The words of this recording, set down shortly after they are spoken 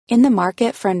In the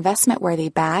market for investment-worthy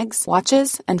bags,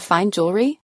 watches, and fine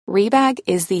jewelry, Rebag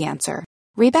is the answer.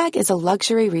 Rebag is a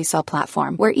luxury resale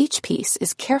platform where each piece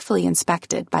is carefully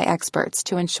inspected by experts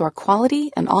to ensure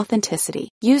quality and authenticity.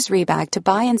 Use Rebag to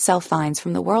buy and sell finds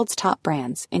from the world's top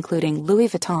brands, including Louis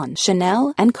Vuitton,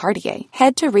 Chanel, and Cartier.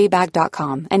 Head to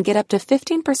Rebag.com and get up to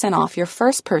 15% off your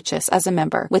first purchase as a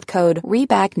member with code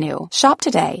REBAGNEW. Shop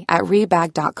today at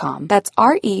Rebag.com. That's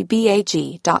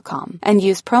REBAG.com. And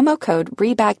use promo code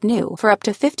REBAGNEW for up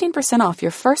to 15% off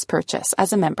your first purchase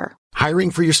as a member.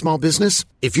 Hiring for your small business?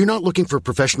 If you're not looking for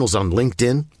professionals on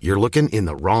LinkedIn, you're looking in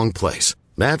the wrong place.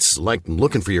 That's like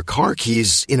looking for your car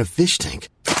keys in a fish tank.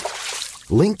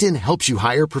 LinkedIn helps you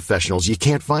hire professionals you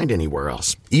can't find anywhere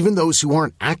else, even those who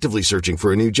aren't actively searching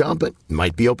for a new job but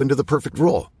might be open to the perfect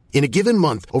role. In a given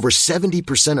month, over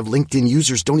 70% of LinkedIn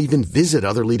users don't even visit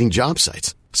other leading job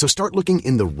sites. So start looking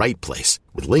in the right place.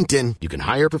 With LinkedIn, you can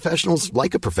hire professionals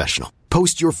like a professional.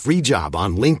 Post your free job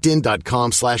on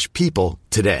linkedin.com/people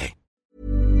today.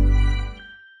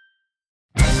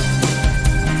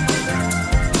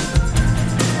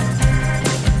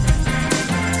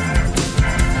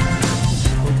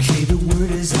 Okay, the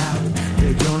word is out.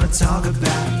 They're gonna talk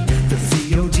about the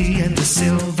VOD and the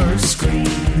silver screen.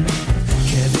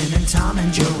 Kevin and Tom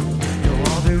and Joe know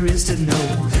all there is to know,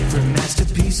 from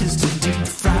masterpieces to deep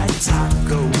fried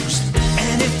tacos.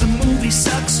 And if the movie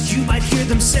sucks, you might hear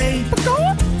them say,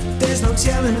 there's no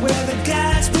telling where the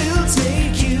guys will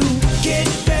take you. Get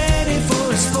ready for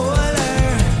a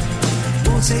spoiler.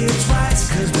 Won't say it twice,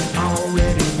 cause we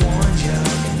already warned you.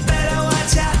 Better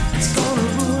watch out, it's gonna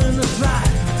ruin the plot.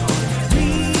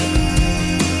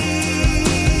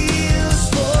 Real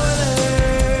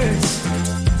spoilers.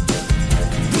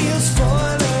 Real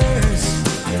spoilers.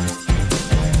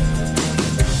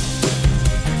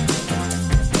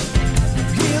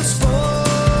 Real spoilers.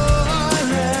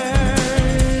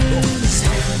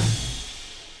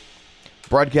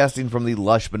 Broadcasting from the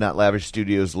lush but not lavish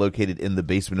studios located in the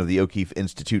basement of the O'Keefe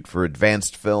Institute for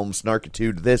Advanced Film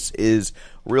Snarkitude, this is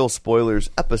Real Spoilers,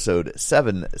 episode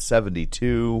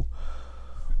 772.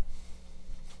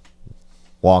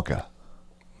 WONKA.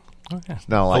 Okay. It's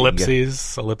not a lot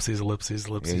Ellipses. Yeah,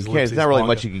 It's not really Wonka.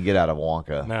 much you can get out of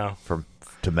Wonka. No.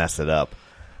 To mess it up.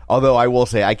 Although I will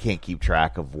say I can't keep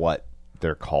track of what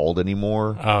they're called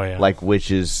anymore. Oh, yeah. Like which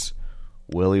is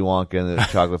Willy Wonka and the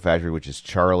Chocolate Factory, which is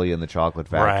Charlie and the Chocolate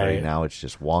Factory. Right. Now it's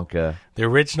just Wonka. The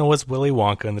original was Willy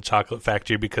Wonka and the Chocolate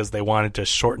Factory because they wanted to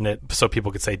shorten it so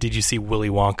people could say, did you see Willy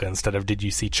Wonka instead of did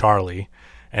you see Charlie?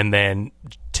 And then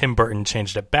Tim Burton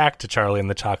changed it back to Charlie and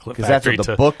the Chocolate Because that's Factory what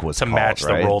the book was to called, match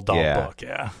right? the Roald Dahl Yeah. book.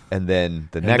 Yeah. And then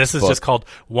the And next this is book, just called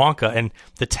Wonka. And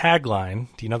the tagline,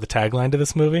 do you know the tagline to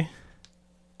this movie?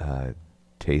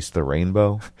 Taste the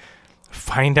Rainbow.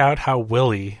 Find out how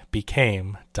Willy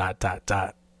became ...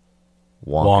 Wonka.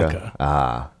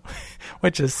 Wonka.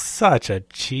 Which is such a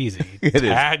cheesy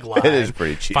tagline. It is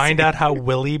pretty cheesy. Find out how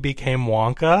Willy became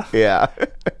Wonka. Yeah.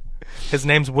 His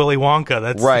name's Willy Wonka.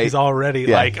 That's Right. He's already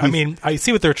Yeah, I mean, I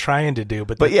see what they're trying to do,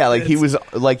 but yeah, like he was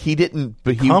like he didn't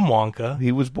but he become Wonka.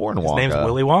 He was born His Wonka. name's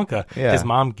Willy Wonka. Yeah. His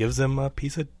mom gives him a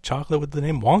piece of chocolate with the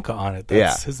name Wonka on it.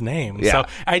 That's his name. Yeah. So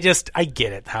I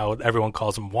get it how everyone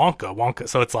calls him Wonka.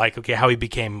 So it's like, okay, how he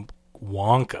became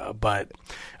Wonka, but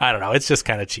I don't know. It's just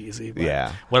kind of cheesy. But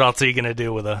Yeah. What else are you going to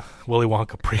do with a Willy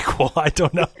Wonka prequel? I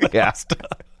don't know. Yeah.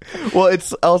 Well,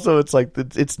 it's like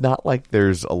it's not like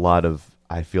there's a lot of,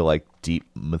 I feel like, deep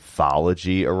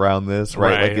mythology around this,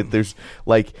 right?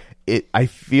 Right. I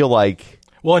feel like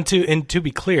Well, and to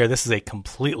be clear, this is a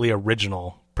completely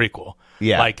original prequel.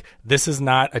 Yeah. Like, this is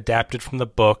not adapted from the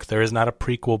book. There is not a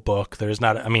prequel book. There is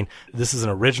not, this is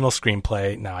an original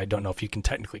screenplay. Now, I don't know if you can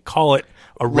technically call it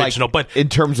original, like, but in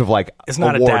terms of like it's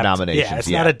not award adapted. nominations. Yeah, it's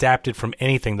not adapted from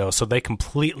anything, though. So they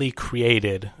completely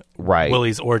created Right.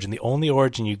 Willy's origin. The only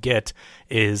origin you get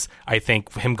is, I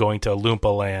think, him going to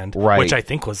Oompa Land, Right. which I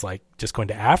think was like just going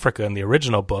to Africa in the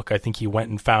original book. I think he went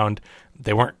and found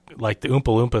they weren't like the Oompa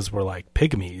Loompas were like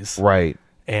pygmies. Right.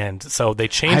 And so they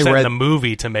changed that in the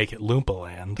movie to make it Loompa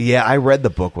Land. Yeah, I read the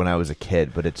book when I was a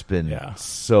kid, but it's been Yeah.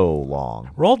 so long.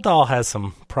 Roald Dahl has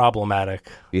some problematic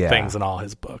Yeah. things in all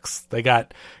his books. They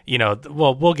got,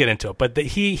 well, we'll get into it, but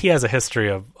he has a history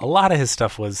of a lot of his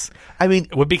stuff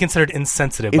would be considered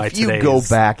insensitive by If you today's. go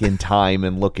back in time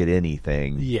and look at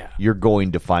anything, Yeah. you're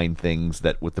going to find things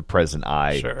that with the present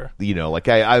eye, Sure.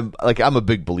 I'm a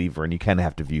big believer, and you kind of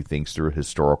have to view things through a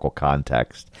historical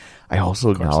context. I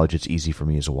also acknowledge it's easy for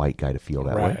me as a white guy to feel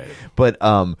that way, Right.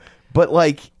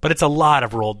 But it's a lot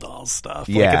of Roald Dahl stuff.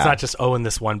 Yeah. Like, it's not just, in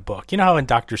this one book. You know how in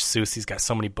Dr. Seuss, he's got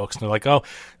so many books, and they're like,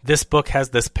 this book has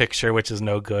this picture, which is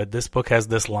no good. This book has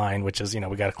this line, which is,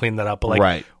 we got to clean that up. But, like,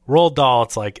 right. Roald Dahl,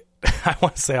 it's like, I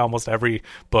want to say almost every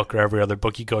book or every other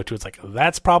book you go to, it's like,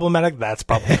 that's problematic, that's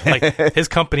problematic. Like, his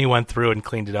company went through and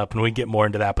cleaned it up, and we get more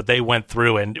into that. But they went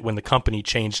through, and when the company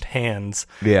changed hands,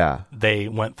 they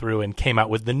went through and came out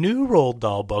with the new Roald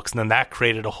Dahl books, and then that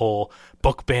created a whole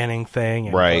book banning thing.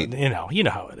 And, right. You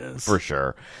know how it is. For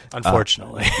sure.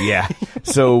 Unfortunately. Yeah.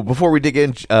 So before we dig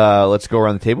in, let's go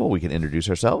around the table. We can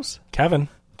introduce ourselves. Kevin.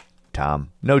 Tom.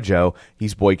 No Joe.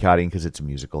 He's boycotting because it's a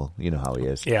musical. You know how he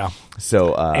is. Yeah.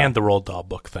 So and the Roald Dahl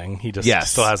book thing. He just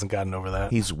still hasn't gotten over that.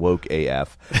 He's woke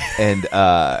AF. And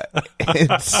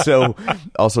so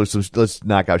also, let's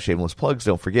knock out shameless plugs.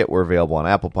 Don't forget, we're available on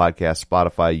Apple Podcasts,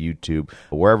 Spotify, YouTube,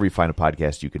 wherever you find a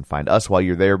podcast, you can find us. While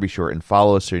you're there, be sure and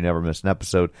follow us so you never miss an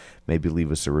episode. Maybe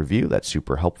leave us a review. That's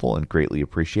super helpful and greatly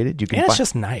appreciated. It's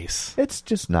just nice. It's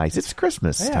just nice. It's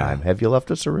Christmas time. Have you left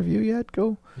us a review yet?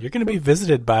 Go. You're going to be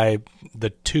visited by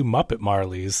the 2 Muppet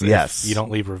Marleys if you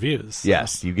don't leave reviews. So.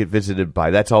 Yes, you get visited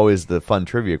by... That's always the fun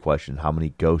trivia question. How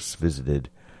many ghosts visited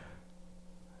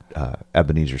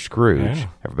Ebenezer Scrooge? Yeah.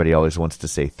 Everybody always wants to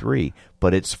say 3,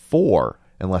 but it's 4,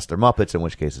 unless they're Muppets, in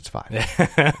which case it's 5.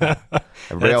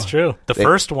 That's true. The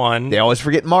first one... They always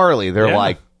forget Marley. They're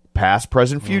like, past,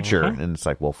 present, future. And it's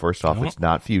like, well, first off, it's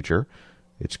not future.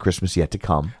 It's Christmas yet to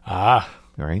come.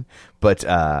 Right, but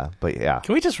yeah.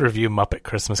 Can we just review Muppet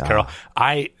Christmas Carol?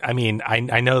 I mean,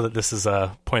 I know that this is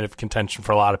a point of contention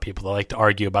for a lot of people that like to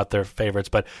argue about their favorites,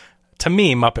 but to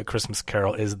me, Muppet Christmas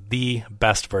Carol is the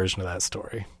best version of that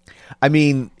story. I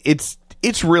mean, it's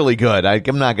really good.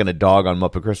 I'm not going to dog on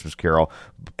Muppet Christmas Carol,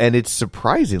 and it's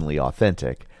surprisingly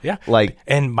authentic. Yeah, like,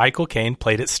 and Michael Caine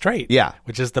played it straight. Yeah,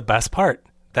 which is the best part.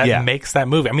 That makes that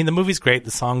movie. I mean, the movie's great,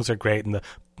 the songs are great, and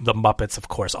the Muppets, of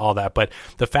course, all that. But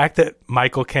the fact that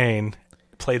Michael Caine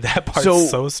played that part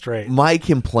so straight. My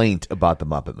complaint about the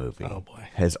Muppet movie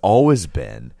has always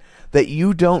been that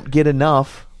you don't get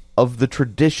enough of the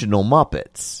traditional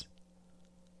Muppets.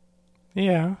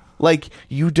 Yeah. Like,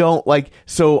 you don't, like,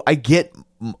 so I get,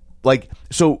 like,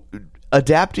 so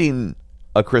adapting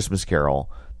A Christmas Carol,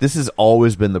 this has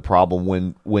always been the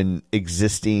problem when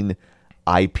existing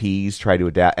IPs try to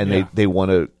adapt, and they want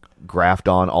to graft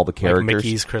on all the characters. Like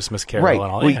Mickey's Christmas Carol right.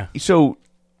 and all that. So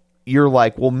you're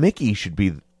like, well, Mickey should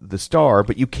be the star,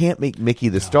 but you can't make Mickey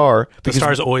the star. The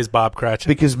star's always Bob Cratchit.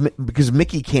 Because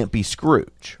Mickey can't be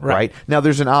Scrooge, right? Now,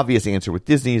 there's an obvious answer with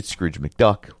Disney. It's Scrooge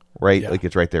McDuck, right? Like,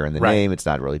 it's right there in the name. It's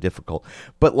not really difficult.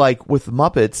 But, like, with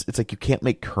Muppets, it's like you can't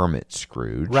make Kermit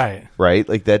Scrooge. Right?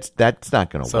 Like, that's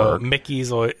not going to work.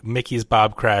 So Mickey's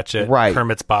Bob Cratchit. Right.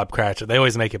 Kermit's Bob Cratchit. They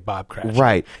always make it Bob Cratchit.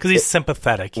 Right. Because he's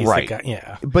sympathetic. He's the guy.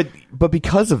 Yeah. But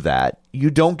because of that, you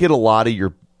don't get a lot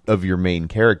of your main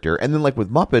character. And then, like,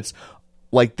 with Muppets,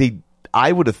 like,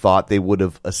 I would have thought they would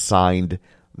have assigned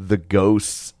the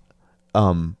ghosts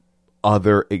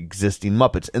other existing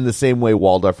Muppets in the same way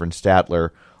Waldorf and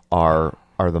Statler are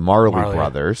the Marley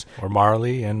brothers, or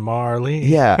Marley and Marley.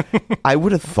 Yeah, I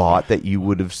would have thought that you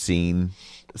would have seen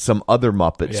some other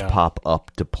Muppets pop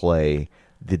up to play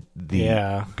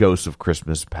the ghosts of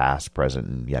Christmas past, present,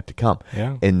 and yet to come.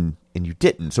 Yeah, and you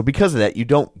didn't. So because of that, you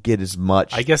don't get as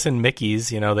much. I guess in Mickey's,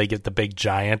 they get the big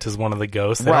giant as one of the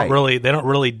ghosts. They don't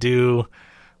really do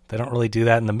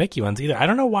that in the Mickey ones either. I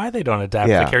don't know why they don't adapt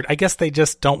the character. I guess they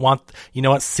just don't want,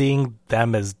 seeing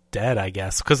them as dead, I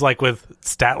guess. Because, like, with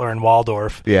Statler and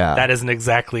Waldorf, that isn't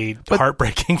exactly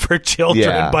heartbreaking for children.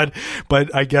 Yeah.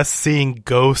 But I guess seeing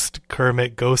Ghost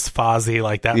Kermit, Ghost Fozzie,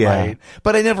 like that might.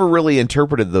 But I never really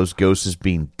interpreted those ghosts as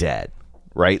being dead.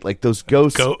 Right, like those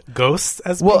ghosts. Ghosts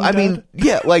as being dead? Mean,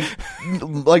 yeah,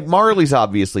 like Marley's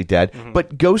obviously dead,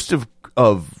 but Ghost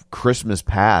of Christmas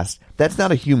Past, that's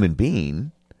not a human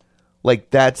being.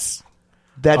 Like that's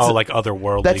like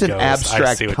otherworldly. That's an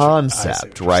abstract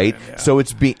concept, right? Yeah. So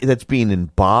that's being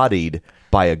embodied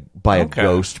by a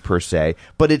ghost per se,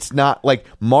 but it's not like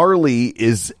Marley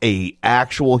is a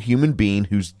actual human being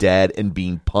who's dead and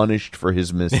being punished for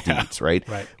his misdeeds, right?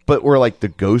 Right. But we're like the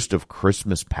Ghost of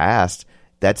Christmas Past.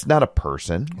 That's not a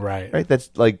person, right?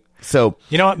 That's like. So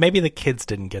you know what? Maybe the kids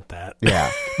didn't get that.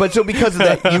 Yeah, but so because of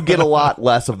that, you get a lot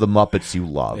less of the Muppets you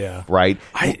love. Yeah, right.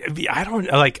 I don't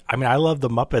like. I mean, I love the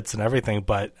Muppets and everything,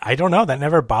 but I don't know. That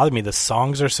never bothered me. The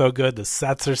songs are so good. The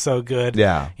sets are so good.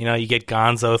 Yeah, you get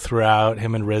Gonzo throughout,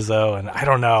 him and Rizzo, and I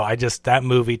don't know. That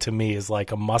movie to me is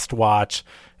like a must watch.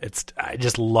 I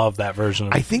just love that version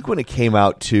of it. I think when it came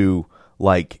out to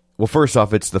first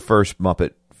off, it's the first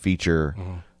Muppet feature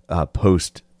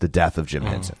post the death of Jim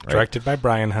Henson, right? Directed by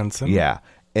Brian Henson. Yeah.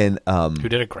 and who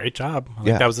did a great job. I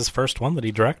think that was his first one that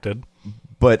he directed.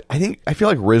 But I feel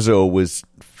like Rizzo was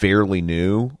fairly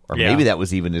new, or maybe that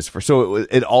was even his first. So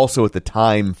it also at the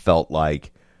time felt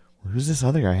like, who's this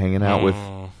other guy hanging out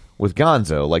with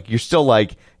Gonzo? Like, you're still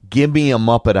like, give me a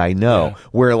Muppet I know. Yeah.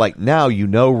 Where like now you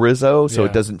know Rizzo, so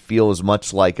it doesn't feel as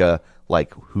much like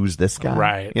who's this guy?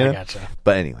 Right, you know? I gotcha.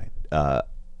 But anyway,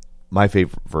 my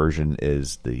favorite version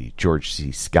is the George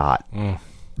C. Scott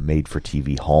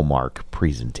made-for-TV Hallmark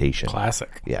presentation.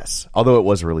 Classic. Yes. Although it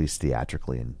was released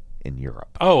theatrically in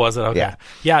Europe. Oh, was it? Okay.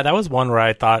 Yeah, that was one where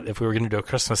I thought if we were going to do a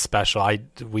Christmas special,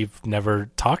 we've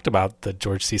never talked about the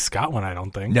George C. Scott one, I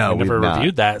don't think. No, we never we've not.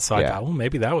 reviewed that, so I thought, well,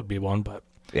 maybe that would be one, but...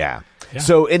 Yeah.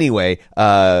 So anyway,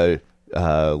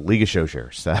 League of Show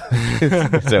Shares. So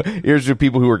here's the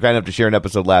people who were kind enough to share an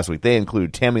episode last week. They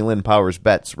include Tammy Lynn Powers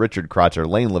Betts, Richard Crotcher,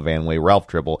 Lane Levanway, Ralph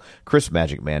Tribble, Chris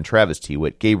Magic Man, Travis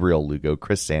Tewitt, Gabriel Lugo,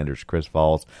 Chris Sanders, Chris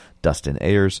Falls, Dustin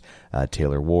Ayers,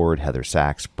 Taylor Ward, Heather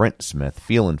Sachs, Brent Smith,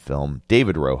 Feel and Film,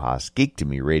 David Rojas, Geek to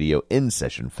Me Radio, In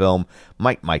Session Film,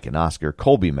 Mike and Oscar,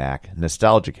 Colby Mack,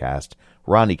 Nostalgia Cast,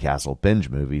 Ronnie Castle,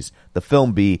 Binge Movies, The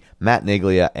Film Bee, Matt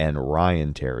Naglia, and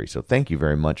Ryan Terry. So thank you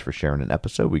very much for sharing an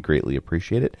episode. We greatly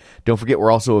appreciate it. Don't forget, we're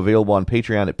also available on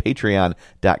Patreon at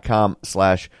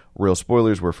patreon.com/Real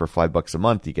Spoilers, where for $5 a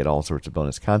month, you get all sorts of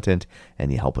bonus content,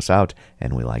 and you help us out,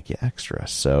 and we like you extra.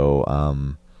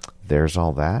 So there's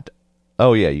all that.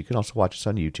 Oh, yeah, you can also watch us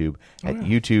on YouTube at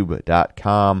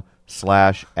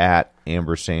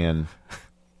youtube.com/@ampersand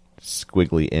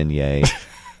squiggly N-yay.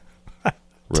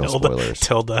 Real spoilers.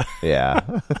 Tilde. Yeah.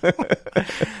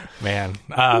 Man,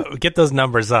 get those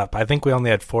numbers up. I think we only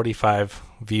had 45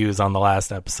 views on the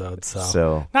last episode.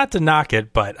 So not to knock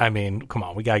it, but I mean, come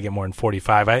on, we got to get more than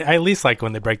 45. I at least like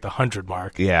when they break the 100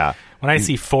 mark. Yeah. When I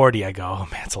see 40, I go, oh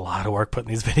man, it's a lot of work putting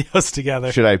these videos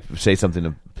together. Should I say something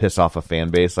to piss off a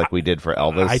fan base like we did for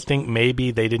Elvis? I think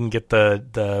maybe they didn't get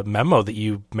the memo that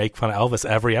you make fun of Elvis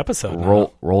every episode.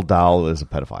 Roald Dahl is a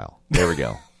pedophile. There we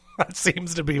go. That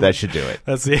seems to be that should do it.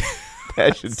 That's the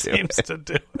that should do seems it. to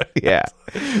do it. Yeah.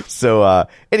 So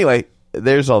anyway,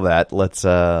 there's all that. Let's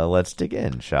dig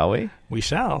in, shall we? We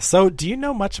shall. So, do you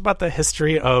know much about the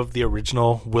history of the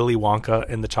original Willy Wonka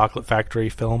and the Chocolate Factory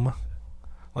film?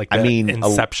 Like the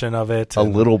inception of it? A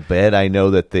little bit. I know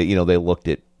that they looked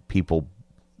at people.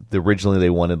 Originally,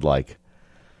 they wanted like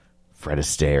Fred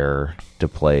Astaire to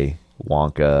play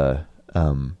Wonka,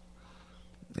 and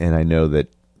I know that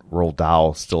Roald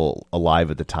Dahl, still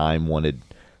alive at the time, wanted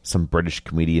some British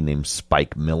comedian named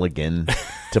Spike Milligan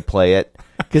to play it.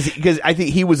 Because I think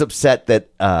he was upset that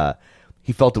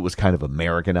he felt it was kind of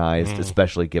Americanized,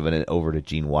 especially giving it over to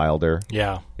Gene Wilder.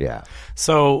 Yeah. Yeah.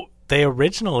 So they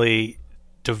originally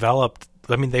developed,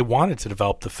 they wanted to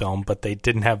develop the film, but they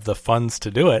didn't have the funds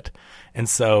to do it. And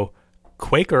so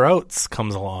Quaker Oats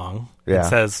comes along and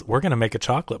says, we're going to make a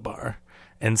chocolate bar.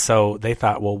 And so they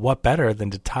thought, well, what better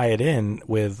than to tie it in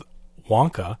with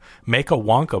Wonka, make a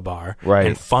Wonka bar,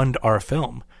 and fund our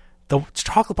film. The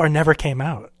chocolate bar never came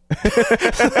out.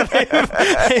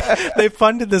 they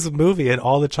funded this movie, and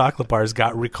all the chocolate bars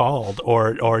got recalled,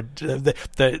 or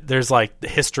there's like the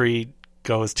history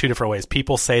goes two different ways.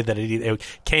 People say that it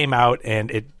came out and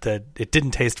it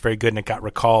didn't taste very good and it got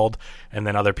recalled, and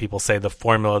then other people say the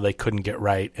formula they couldn't get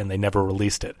right and they never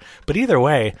released it. But either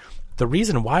way, the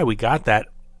reason why we got that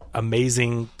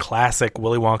amazing classic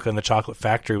Willy Wonka and the Chocolate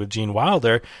Factory with Gene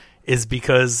Wilder is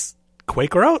because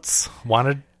Quaker Oats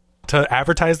wanted to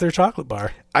advertise their chocolate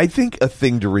bar. I think a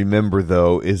thing to remember,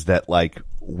 though, is that like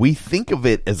we think of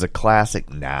it as a classic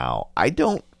now. I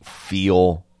don't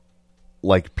feel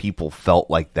like people felt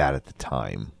like that at the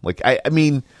time. Like I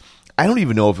mean, I don't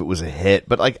even know if it was a hit,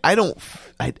 but like I don't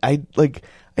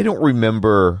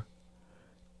remember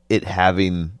it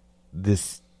having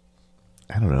this,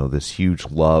 I don't know, this huge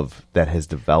love that has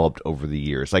developed over the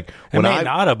years. Like when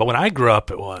but when I grew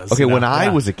up, it was. Okay, when I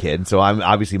was a kid, so I'm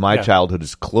obviously my childhood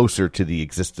is closer to the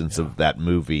existence of that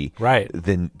movie,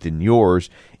 than yours.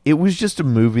 It was just a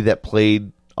movie that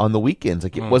played on the weekends.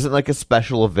 Like it wasn't like a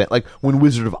special event. Like when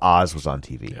Wizard of Oz was on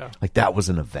TV, like that was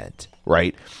an event,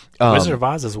 right? Wizard of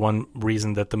Oz is one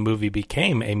reason that the movie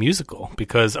became a musical,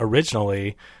 because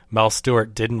originally Mel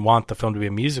Stewart didn't want the film to be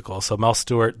a musical. So Mel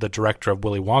Stewart, the director of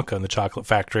Willy Wonka and the Chocolate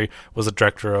Factory, was a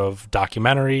director of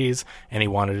documentaries, and he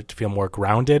wanted it to feel more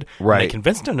grounded. Right. And they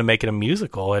convinced him to make it a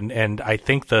musical, and I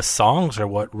think the songs are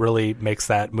what really makes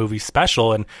that movie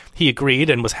special, and he agreed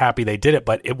and was happy they did it,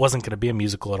 but it wasn't going to be a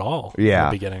musical at all in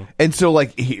the beginning. And so,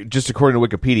 like, just according to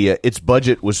Wikipedia, its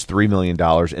budget was $3 million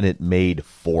and it made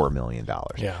 $4 million.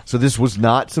 Yeah. So this was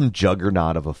not some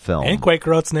juggernaut of a film. And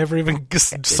Quaker Oats never even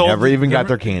sold. Never even got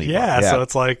their candy. Yeah, so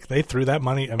it's like they threw that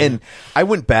money. I mean, and I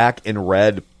went back and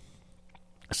read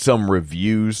some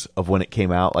reviews of when it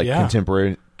came out, like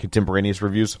contemporaneous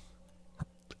reviews.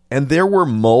 And there were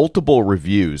multiple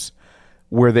reviews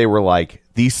where they were like,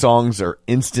 these songs are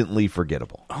instantly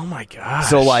forgettable. Oh my gosh.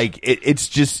 So like it's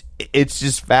just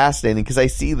fascinating because I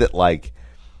see that like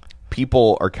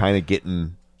people are kind of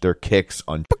getting their kicks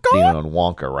on on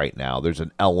Wonka right now. There's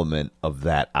an element of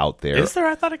that out there. Is there?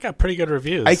 I thought it got pretty good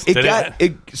reviews.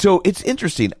 So it's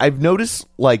interesting. I've noticed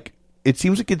like it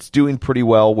seems like it's doing pretty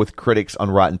well with critics on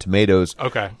Rotten Tomatoes.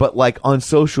 Okay. But like on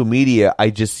social media, I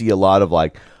just see a lot of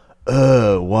like,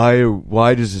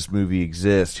 why does this movie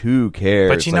exist? Who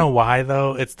cares? But you know why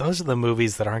though? Those are the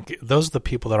movies that aren't. Those are the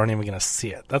people that aren't even going to see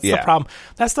it. That's the problem.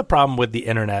 That's the problem with the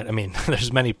internet. I mean,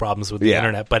 there's many problems with the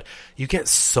internet, but you get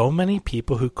so many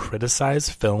people who criticize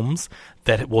films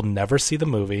that will never see the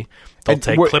movie. They'll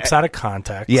take clips out of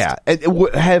context. Yeah, and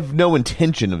have no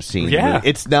intention of seeing the movie.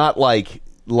 It's not like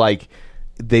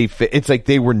it's like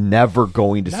they were never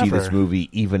going to see this movie,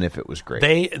 even if it was great.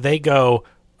 They go,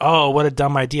 oh, what a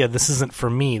dumb idea. This isn't for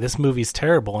me. This movie's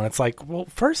terrible. And it's like, well,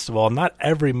 first of all, not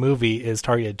every movie is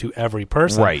targeted to every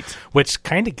person. Right. Which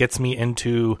kind of gets me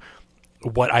into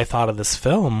what I thought of this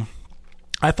film.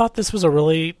 I thought this was a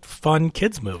really fun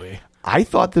kids movie. I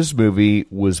thought this movie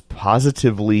was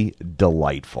positively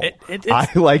delightful.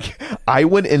 I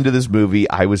went into this movie,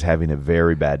 I was having a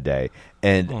very bad day.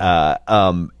 And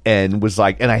was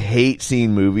like, and I hate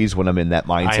seeing movies when I'm in that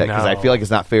mindset because I feel like it's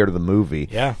not fair to the movie.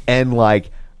 Yeah. And like,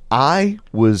 I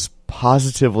was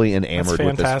positively enamored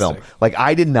with this film. Like,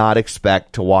 I did not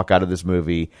expect to walk out of this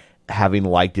movie having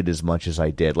liked it as much as I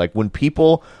did. Like, when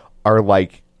people are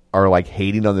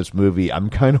hating on this movie, I'm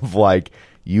kind of like,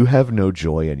 you have no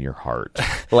joy in your heart.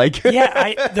 Like,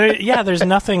 there's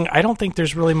nothing. I don't think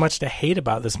there's really much to hate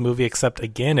about this movie, except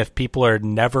again, if people are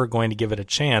never going to give it a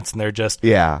chance and they're just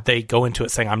they go into it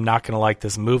saying, I'm not going to like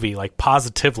this movie, like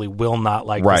positively will not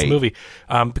like this movie,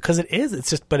 because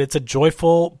it's a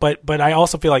joyful, but I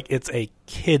also feel like it's a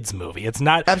kids movie. It's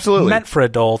not meant for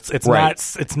adults. It's not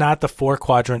the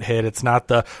 4-quadrant hit. It's not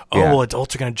the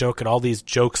adults are going to joke at all these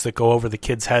jokes that go over the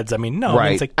kids' heads. I mean, no.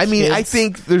 Right. I mean, I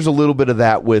think there's a little bit of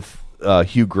that with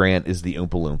Hugh Grant is the Oompa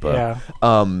Loompa.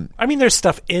 Yeah. I mean, there's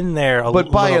stuff in there,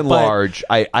 but by and large,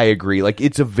 I agree. Like,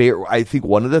 I think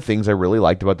one of the things I really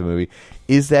liked about the movie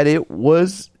is that it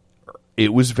was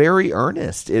very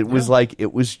earnest. It was like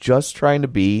it was just trying to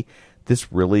be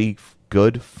this really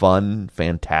good, fun,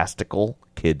 fantastical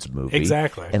kids movie.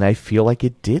 Exactly. And I feel like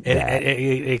it did that.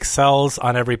 It excels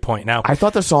on every point. Now, I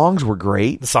thought the songs were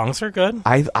great. The songs are good.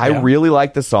 I really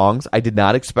liked the songs. I did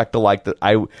not expect to like the...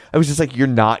 I was just like, you're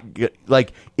not...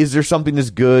 Like, is there something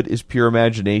as good as Pure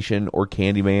Imagination or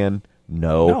Candyman?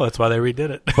 No, that's why they redid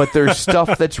it. But there's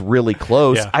stuff that's really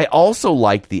close. Yeah. I also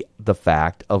like the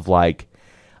fact of, like,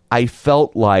 I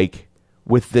felt like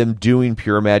with them doing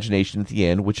Pure Imagination at the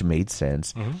end, which made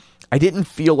sense, I didn't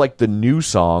feel like the new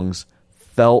songs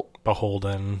felt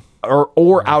beholden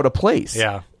or out of place.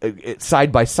 Yeah,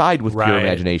 side by side with Pure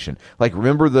Imagination. Like,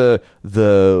 remember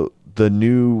the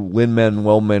new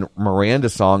Lin-Manuel Miranda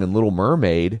song in Little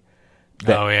Mermaid?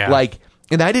 Like,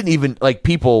 and I didn't even like,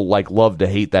 people like love to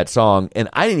hate that song, and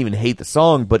I didn't even hate the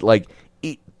song, but like,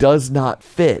 it does not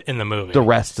fit in the movie. The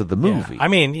rest of the movie. I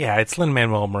mean, it's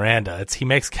Lin-Manuel Miranda. He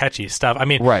makes catchy stuff. I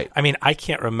mean, I mean, I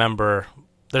can't remember.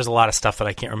 There's a lot of stuff that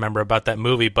I can't remember about that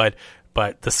movie, but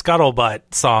the Scuttlebutt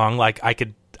song, like, I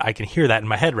can hear that in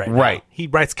my head right now. Right. He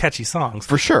writes catchy songs.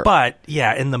 For sure. But,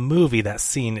 in the movie, that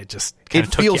scene, it just kind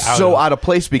of took you out. It feels so out of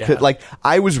place because, like,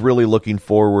 I was really looking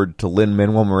forward to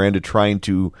Lin-Manuel Miranda trying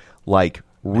to, like,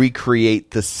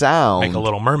 recreate the sound. Make a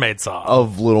Little Mermaid song.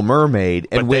 Of Little Mermaid.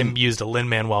 But then used a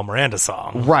Lin-Manuel Miranda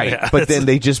song. Right. Yeah. But then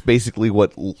they just basically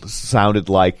what sounded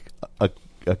like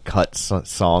a cut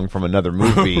song from another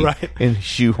movie and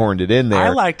shoehorned it in there. I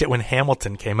liked it when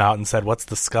Hamilton came out and said, "What's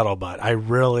the scuttlebutt?" I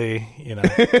really,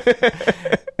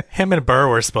 him and Burr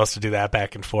were supposed to do that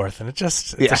back and forth, and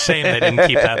it's a shame they didn't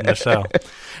keep that in the show.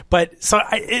 But so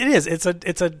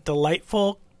it's a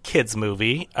delightful kids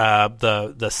movie.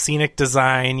 The scenic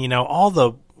design, all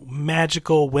the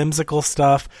magical, whimsical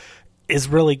stuff is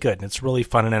really good, and it's really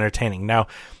fun and entertaining. Now,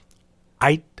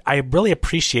 I really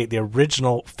appreciate the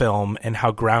original film and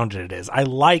how grounded it is. I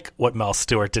like what Mel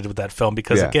Stewart did with that film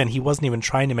because, again, he wasn't even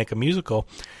trying to make a musical.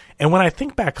 And when I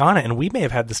think back on it, and we may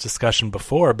have had this discussion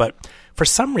before, but for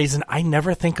some reason, I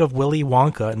never think of Willy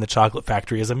Wonka and the Chocolate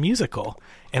Factory as a musical.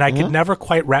 And I could never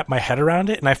quite wrap my head around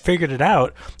it. And I figured it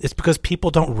out. It's because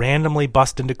people don't randomly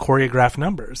bust into choreographed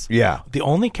numbers. Yeah. The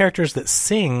only characters that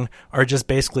sing are just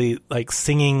basically like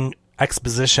singing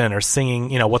exposition or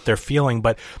singing, what they're feeling.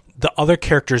 But the other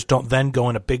characters don't then go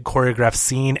in a big choreographed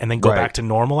scene and then go back to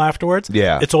normal afterwards.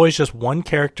 Yeah. It's always just one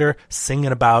character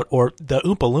singing about, or the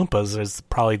Oompa Loompas is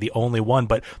probably the only one,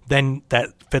 but then that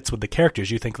fits with the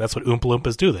characters. You think that's what Oompa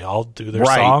Loompas do. They all do their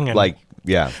song. And,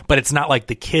 but it's not like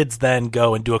the kids then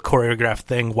go and do a choreographed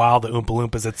thing while the Oompa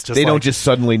Loompas. It's just they don't just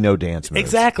suddenly know dance moves.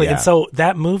 Exactly. Yeah. And so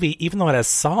that movie, even though it has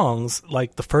songs,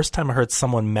 like the first time I heard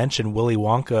someone mention Willy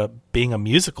Wonka being a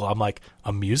musical, I'm like,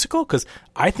 a musical? Because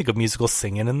I think of musicals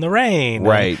Singing in the Rain,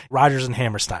 right? Rodgers and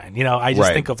Hammerstein. I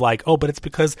just think of like, but it's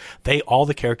because all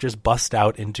the characters bust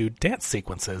out into dance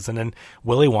sequences, and in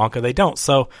Willy Wonka they don't.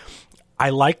 So I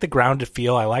like the grounded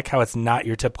feel. I like how it's not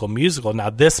your typical musical.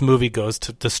 Now this movie goes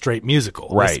to the straight musical.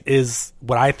 Right, this is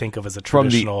what I think of as a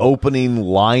traditional. From the opening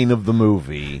line of the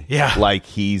movie, yeah, like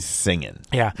he's singing.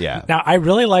 Yeah, yeah. Now I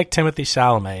really like Timothée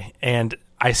Chalamet, and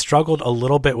I struggled a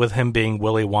little bit with him being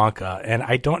Willy Wonka, and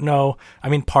I don't know. I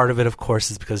mean, part of it, of course,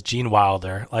 is because Gene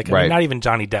Wilder. I mean, not even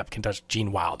Johnny Depp can touch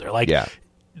Gene Wilder.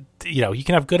 You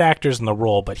can have good actors in the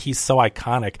role, but he's so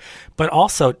iconic. But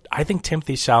also, I think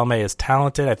Timothée Chalamet is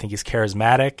talented. I think he's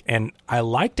charismatic, and I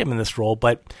liked him in this role,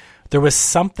 but there was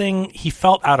something, he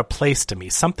felt out of place to me.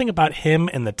 Something about him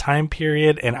in the time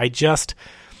period, and I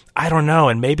don't know.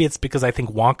 And maybe it's because I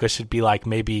think Wonka should be like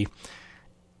maybe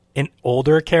an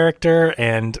older character,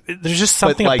 and there's just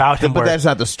something about him. But that's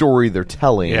not the story they're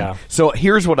telling. Yeah. So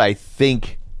here's what I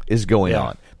think is going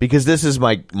on, because this is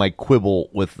my quibble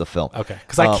with the film. Okay,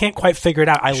 because I can't quite figure it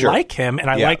out. I Sure. like him, and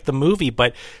I like the movie,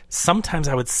 but sometimes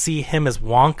I would see him as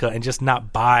Wonka and just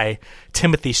not buy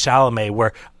Timothée Chalamet,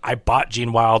 where I bought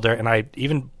Gene Wilder, and I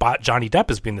even bought Johnny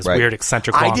Depp as being this weird,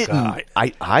 eccentric Wonka.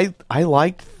 I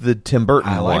liked the Tim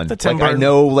Burton one. Like the Tim Burton. I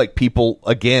know, people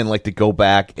again like to go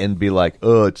back and be like,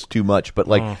 "Oh, it's too much," but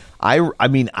I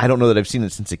mean, I don't know that I've seen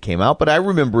it since it came out, but I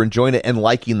remember enjoying it and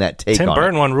liking that take on it. Tim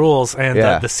Burton one rules, and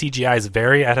the CGI is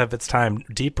very ahead of its time.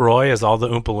 Deep Roy is all the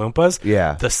Oompa Loompas.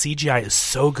 Yeah, the CGI is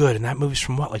so good, and that movie's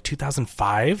from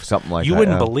 2005, something like that. You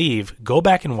wouldn't believe. Go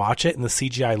back and watch it, and the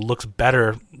CGI looks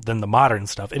better than the modern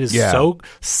stuff. It is so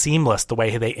seamless the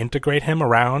way they integrate him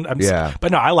around.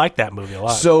 But no, I like that movie a lot.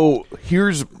 So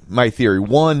here's my theory.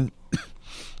 One,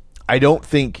 I don't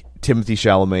think Timothée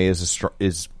Chalamet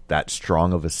is that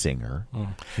strong of a singer.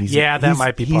 That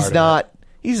might be part of it.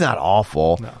 He's not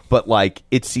awful, but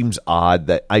it seems odd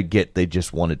that they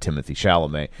just wanted Timothée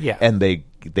Chalamet, and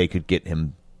they could get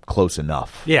him close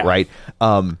enough, right?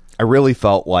 I really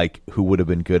felt like who would have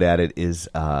been good at it is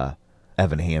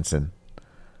Evan Hansen.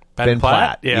 Ben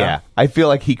Platt. Yeah. I feel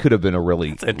like he could have been a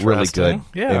really good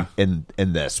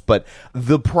in this. But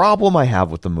the problem I have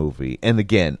with the movie, and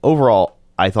again, overall,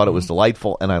 I thought it was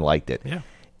delightful and I liked it,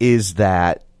 is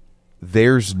that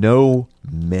there's no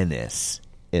menace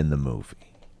in the movie,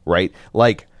 right?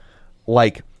 Like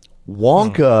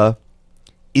Wonka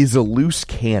is a loose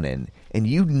cannon, and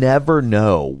you never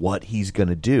know what he's going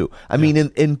to do. I mean,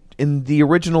 in the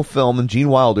original film, in Gene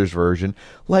Wilder's version,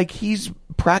 he's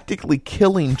practically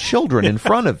killing children in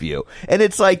front of you. And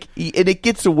it's and it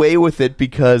gets away with it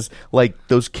because,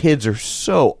 those kids are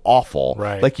so awful.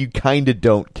 Right. You kind of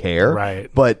don't care.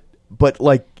 Right. But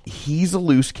he's a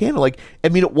loose cannon.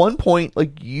 At one point,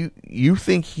 you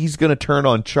think he's going to turn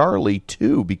on Charlie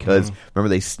too, because remember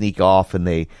they sneak off and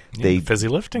they fizzy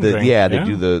lifting. They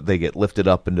do they get lifted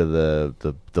up into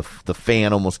the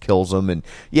fan almost kills them, and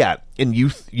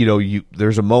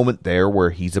there's a moment there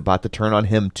where he's about to turn on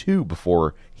him too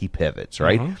before he pivots,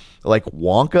 right?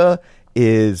 Wonka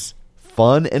is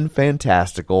fun and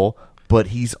fantastical, but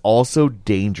he's also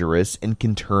dangerous and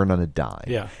can turn on a dime.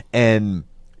 Yeah.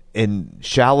 And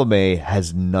Chalamet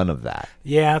has none of that.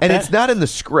 Yeah. And it's not in the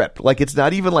script. It's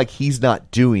not even he's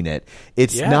not doing it.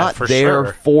 It's not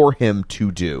there for him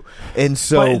to do. And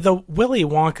so... But the Willy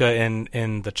Wonka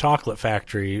in the Chocolate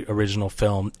Factory original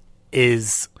film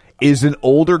is an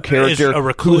older character a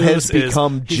recluse, who has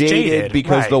become jaded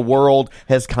because the world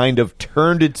has kind of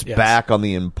turned its back on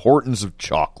the importance of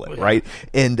chocolate, right?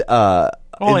 And...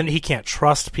 and he can't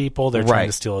trust people. They're trying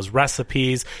to steal his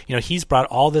recipes. He's brought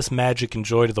all this magic and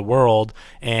joy to the world,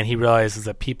 and he realizes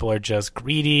that people are just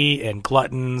greedy and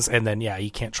gluttons, and then,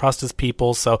 he can't trust his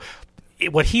people. So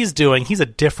what he's doing, he's a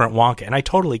different Wonka, and I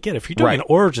totally get it. If you're doing an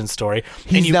origin story,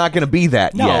 he's not going to be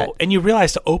that yet. And you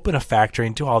realize to open a factory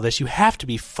and do all this, you have to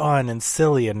be fun and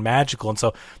silly and magical, and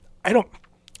so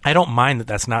I don't mind that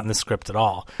that's not in the script at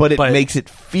all. But it makes it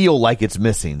feel like it's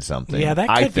missing something. Yeah, that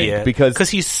could be it. Because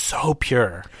he's so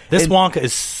pure. This Wonka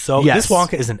is so... Yes. This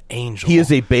Wonka is an angel. He is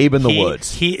a babe in the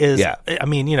woods. He is... Yeah. I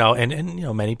mean,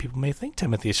 and many people may think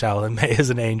Timothée Chalamet is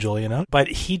an angel, But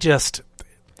he just...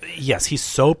 Yes, he's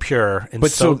so pure and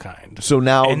so kind. So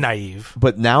now... And naive.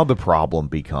 But now the problem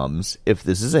becomes, if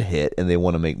this is a hit and they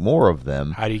want to make more of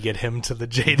them... How do you get him to the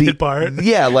jaded part?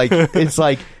 Yeah, it's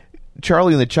like...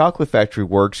 Charlie and the Chocolate Factory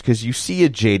works because you see a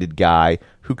jaded guy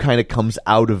who kind of comes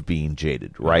out of being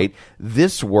jaded, right?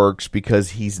 This works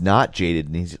because he's not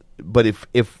jaded, but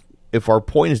if our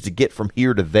point is to get from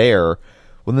here to there,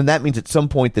 well, then that means at some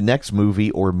point the next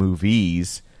movie or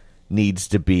movies needs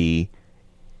to be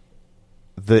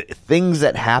the things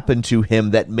that happen to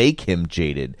him that make him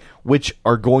jaded, which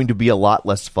are going to be a lot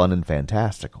less fun and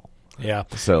fantastical. Yeah.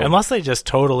 So unless they just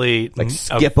totally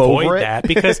skip avoid over it, that,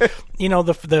 because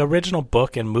the original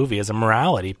book and movie is a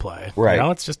morality play. Right.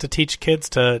 It's just to teach kids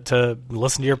to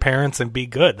listen to your parents and be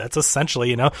good. That's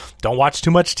essentially don't watch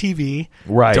too much TV.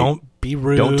 Right. Don't be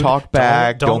rude. Don't talk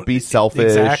back. Don't be selfish.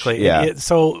 Exactly. Yeah.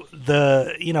 So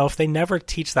if they never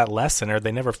teach that lesson or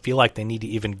they never feel like they need to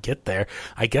even get there,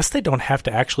 I guess they don't have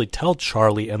to actually tell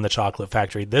Charlie and the Chocolate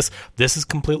Factory this is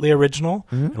completely original,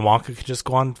 and Wonka could just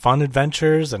go on fun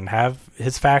adventures and have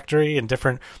his factory and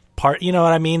different part. You know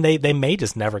what I mean? They may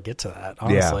just never get to that,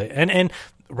 honestly. Yeah. And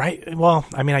right. Well,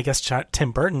 I mean, I guess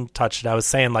Tim Burton touched it. I was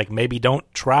saying, maybe don't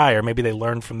try, or maybe they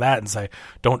learned from that and say,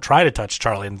 don't try to touch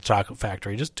Charlie and the Chocolate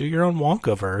Factory. Just do your own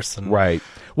Wonka-verse. Right.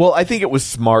 Well, I think it was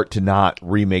smart to not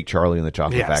remake Charlie and the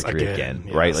Chocolate Factory again.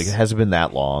 Yes. Right? It hasn't been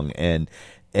that long.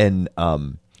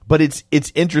 But it's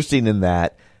interesting in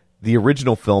that the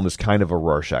original film is kind of a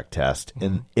Rorschach test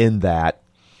in that,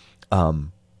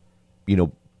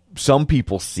 some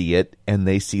people see it and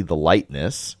they see the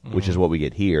lightness, which is what we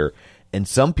get here. And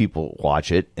some people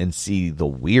watch it and see the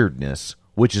weirdness,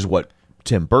 which is what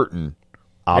Tim Burton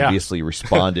obviously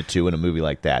responded to in a movie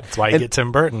like that. That's why you get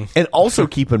Tim Burton. And also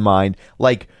keep in mind,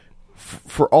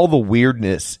 for all the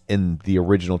weirdness in the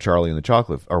original Charlie and the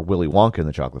Chocolate, or Willy Wonka and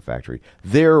the Chocolate Factory,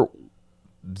 there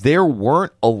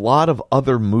weren't a lot of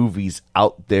other movies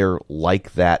out there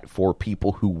like that for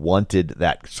people who wanted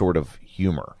that sort of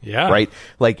humor. Yeah. Right?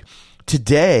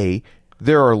 Today...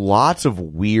 There are lots of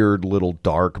weird little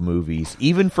dark movies,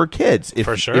 even for kids, if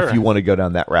you want to go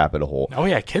down that rabbit hole. Oh,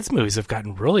 yeah. Kids' movies have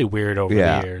gotten really weird over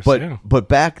the years. But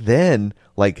back then,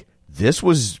 this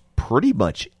was pretty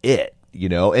much it,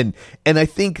 And I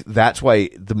think that's why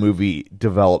the movie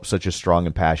developed such a strong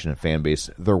and passionate fan base.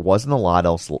 There wasn't a lot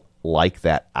else like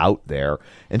that out there.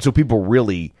 And so people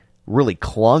really, really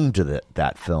clung to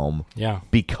that film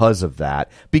because of that.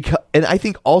 And I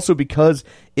think also because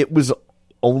it was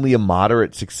only a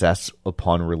moderate success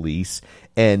upon release,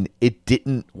 and it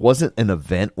wasn't an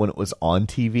event when it was on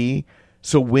TV.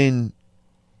 So when,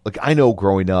 I know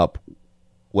growing up,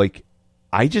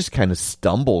 I just kind of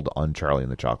stumbled on Charlie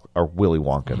and the Chocolate, or Willy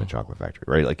Wonka and the Chocolate Factory,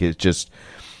 right? It's just,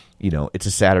 it's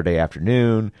a Saturday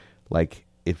afternoon.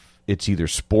 If it's either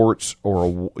sports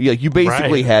or you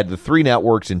basically had the 3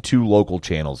 networks and 2 local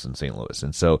channels in St. Louis,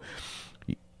 and so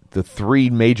the 3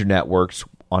 major networks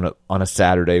on a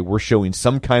Saturday, we're showing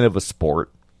some kind of a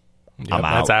sport. Yep,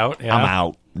 that's out. Yeah. I'm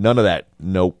out. None of that.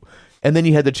 Nope. And then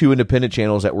you had the 2 independent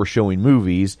channels that were showing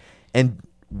movies, and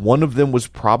one of them was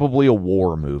probably a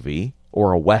war movie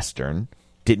or a Western.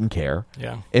 Didn't care.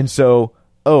 Yeah. And so,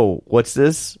 what's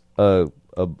this?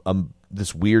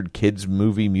 This weird kids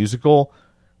movie musical?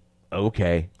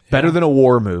 Okay. Better than a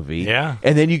war movie. Yeah.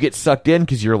 And then you get sucked in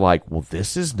because you're like, well,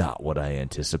 this is not what I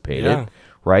anticipated. Yeah.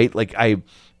 Right?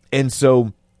 And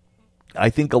so I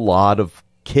think a lot of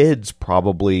kids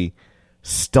probably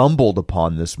stumbled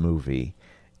upon this movie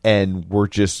and were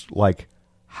just like,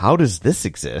 how does this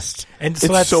exist? And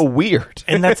so it's so weird.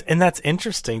 and that's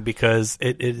interesting because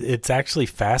it's actually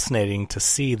fascinating to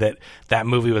see that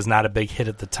movie was not a big hit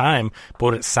at the time, but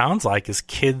what it sounds like is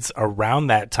kids around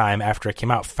that time after it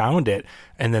came out found it,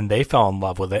 and then they fell in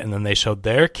love with it, and then they showed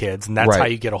their kids, and that's how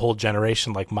you get a whole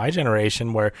generation like my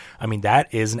generation where,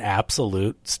 that is an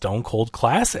absolute stone cold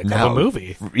classic of a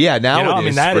movie. Yeah, now it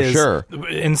is, for sure.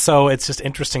 And so it's just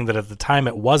interesting that at the time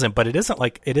it wasn't, but it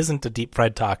isn't a deep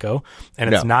fried taco,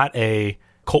 and it's not a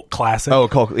cult classic. Oh,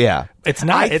 cult, yeah. It's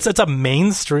not. It's a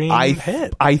mainstream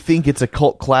hit. I think it's a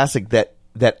cult classic that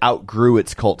outgrew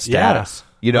its cult status.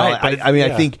 Right,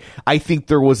 I think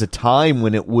there was a time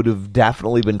when it would have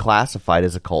definitely been classified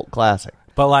as a cult classic.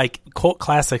 But like cult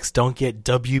classics don't get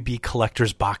WB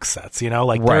collector's box sets, you know?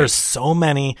 Like there are so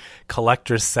many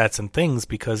collector's sets and things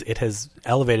because it has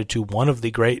elevated to one of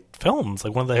the great films,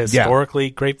 like one of the historically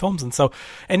great films. And so,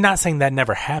 and not saying that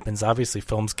never happens. Obviously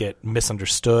films get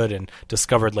misunderstood and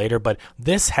discovered later, but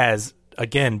this has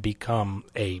again become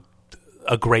a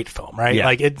great film, right? Yeah.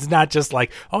 Like it's not just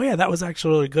like, oh yeah, that was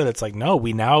actually really good. It's like,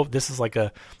 no, this is like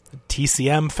a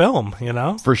TCM film, you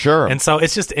know? For sure. And so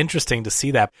it's just interesting to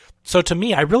see that. So to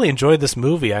me, I really enjoyed this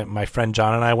movie. My friend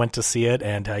John and I went to see it,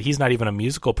 and he's not even a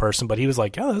musical person, but he was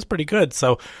like, oh, that's pretty good.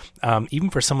 So even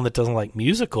for someone that doesn't like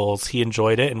musicals, he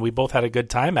enjoyed it, and we both had a good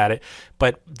time at it.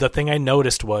 But the thing I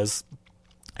noticed was,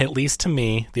 at least to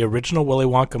me, the original Willy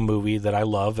Wonka movie that I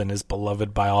love and is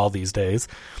beloved by all these days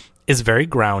is very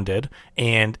grounded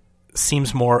and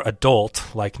seems more adult,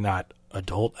 like not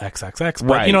adult XXX,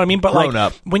 but you know what I mean? But grown like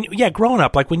up. Grown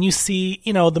up. Like when you see,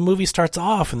 you know, the movie starts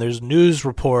off and there's news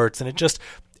reports and it just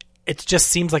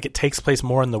seems like it takes place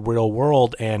more in the real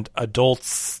world, and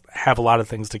adults have a lot of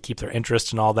things to keep their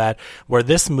interest and all that, where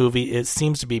this movie, it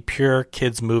seems to be pure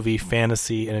kids movie,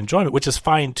 fantasy and enjoyment, which is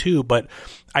fine too, but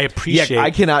I appreciate... I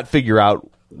cannot figure out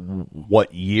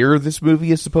what year this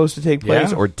movie is supposed to take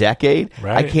place or decade.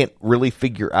 I can't really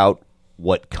figure out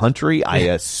what country. I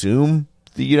assume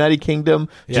the United Kingdom,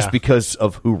 just because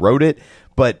of who wrote it,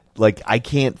 but like I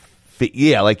can't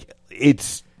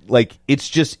it's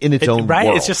just in its own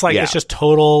world. It's just like it's just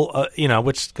total you know,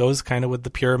 which goes kind of with the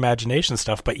pure imagination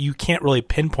stuff, but you can't really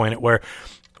pinpoint it, where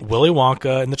Willy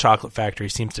Wonka and the Chocolate Factory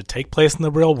seems to take place in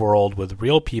the real world with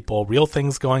real people, real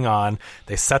things going on.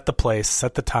 They set the place,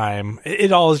 set the time.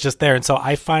 It all is just there. And so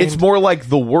I find it's more like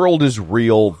the world is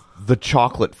real, the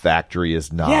Chocolate Factory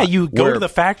is not. Yeah, you go to the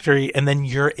factory and then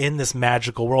you're in this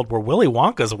magical world, where Willy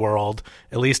Wonka's world,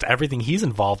 at least everything he's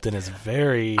involved in, is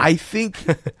very... I think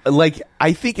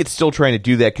it's still trying to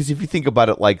do that, because if you think about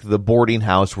it, like the boarding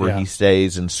house where he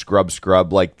stays and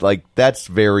Scrub, like that's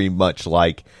very much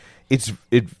like...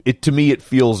 It to me, it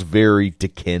feels very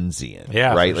Dickensian,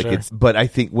 right? Like sure. but I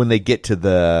think when they get to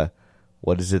the,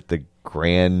 what is it, the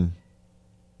grand,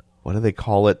 what do they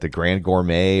call it? The Grand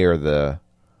Gourmet, or the,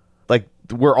 like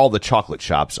where all the chocolate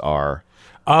shops are.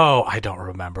 Oh, I don't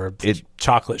remember.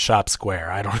 Chocolate Shop Square.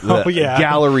 I don't know.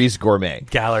 Galleries Gourmet.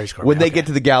 When they get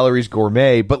to the Galleries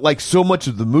Gourmet, but like so much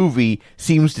of the movie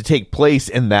seems to take place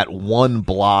in that one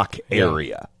block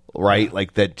area. Right,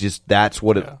 like that's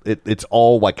what it's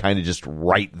all like, kind of just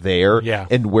right there,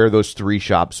 and where those three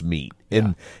shops meet,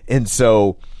 and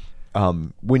so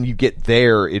when you get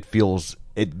there, it feels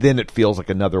like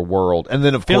another world, and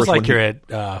then of course feels like you're at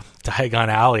Diagon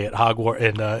Alley at Hogwarts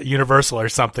in Universal or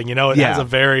something. You know, it has a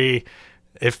very.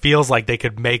 It feels like they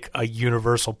could make a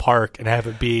Universal Park and have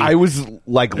it be... I was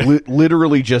like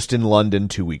literally just in London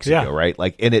 2 weeks ago, right?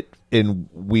 Like and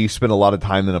we spent a lot of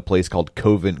time in a place called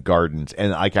Covent Gardens,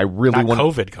 and like I really want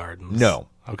COVID Gardens. No.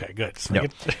 Okay, good. No.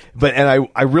 But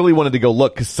I really wanted to go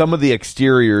look, because some of the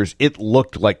exteriors, it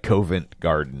looked like Covent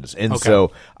Gardens, and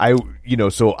so I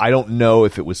don't know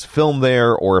if it was filmed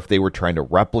there or if they were trying to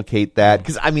replicate that,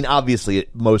 because I mean obviously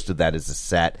most of that is a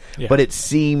set, but it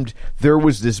seemed there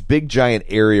was this big giant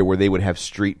area where they would have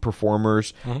street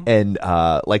performers, and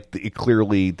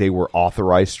clearly they were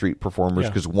authorized street performers,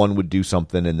 because one would do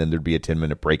something and then there'd be a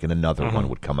 10-minute break and another one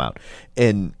would come out,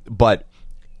 but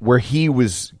where he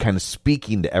was kind of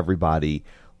speaking to everybody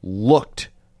looked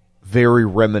very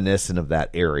reminiscent of that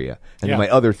area. And my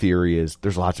other theory is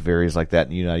there's lots of areas like that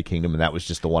in the United Kingdom, and that was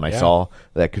just the one I saw.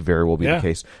 That could very well be the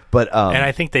case. But and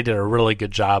I think they did a really good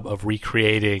job of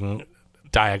recreating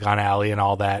Diagon Alley and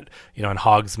all that, you know, in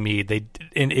Hogsmeade, they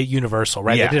in Universal,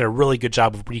 right? They did a really good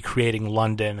job of recreating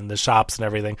London and the shops and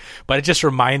everything. But it just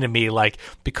reminded me, like,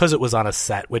 because it was on a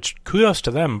set, which kudos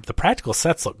to them, the practical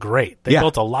sets look great. They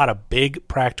built a lot of big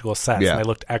practical sets and they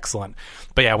looked excellent.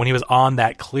 But when he was on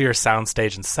that clear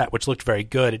soundstage and set, which looked very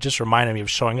good, it just reminded me of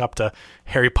showing up to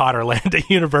Harry Potter Land at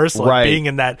Universal and being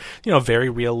in that, you know, very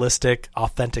realistic,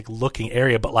 authentic looking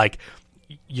area, but like,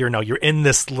 you're in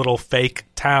this little fake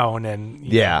town, and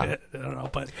I don't know,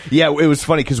 but it was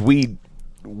funny because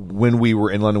when we were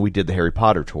in London, we did the Harry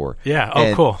Potter tour.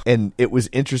 Cool. And it was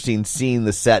interesting seeing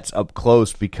the sets up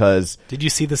close, because did you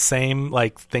see the same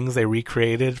like things they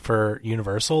recreated for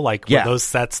Universal, like were those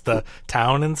sets, the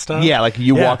town and stuff? Like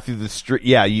you walk through the street,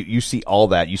 you see all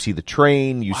that. You see the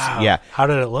train. You see, How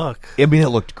did it look? I mean, it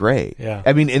looked great.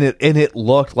 I mean, and it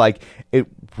looked like it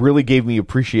really gave me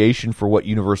appreciation for what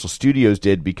Universal Studios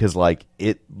did, because like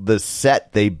the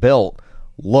set they built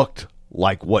looked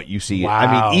like what you see. Wow.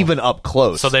 I mean, even up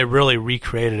close. So they really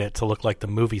recreated it to look like the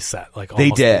movie set. Like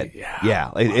they almost did.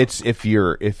 Wow. It's if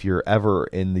you're ever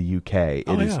in the UK,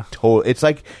 it is yeah. total. It's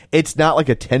like it's not like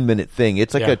a 10-minute thing.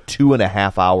 It's like a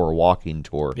 2.5 hour walking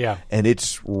tour. Yeah, and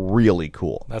it's really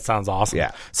cool. That sounds awesome.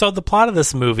 Yeah. So the plot of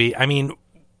this movie, I mean,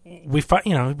 we got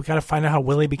to find out how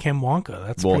Willie became Wonka.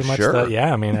 That's pretty much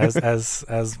I mean,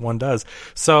 as one does.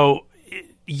 So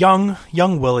young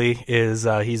Willie is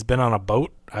he's been on a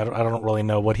boat. I don't really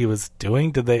know what he was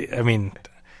doing. Did they? I mean,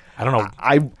 I don't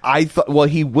know. I thought. Well,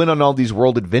 he went on all these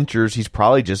world adventures. He's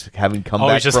probably just having come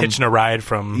back. He's just hitching a ride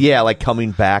from. Yeah, like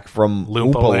coming back from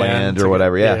Oompa Land or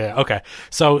whatever. Yeah. Okay.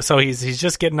 So he's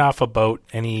just getting off a boat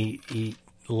and he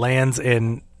lands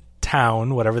in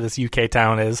town, whatever this UK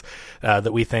town is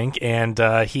that we think, and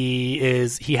he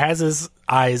has his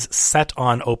eyes set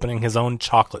on opening his own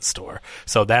chocolate store.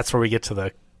 So that's where we get to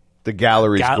the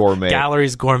Galleries Gourmet.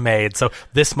 Galleries Gourmet. So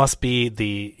this must be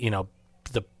the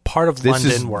part of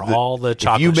London where all the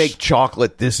chocolate. If you make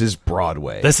chocolate, this is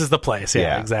Broadway. This is the place.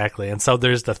 Yeah, exactly. And so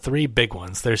there's the three big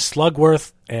ones. There's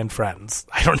Slugworth and Friends.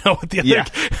 I don't know what the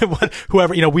other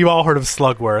whoever, we've all heard of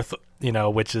Slugworth,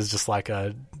 which is just like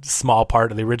a small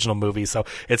part of the original movie. So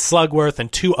it's Slugworth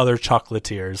and two other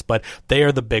chocolatiers, but they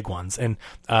are the big ones. And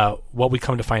what we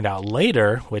come to find out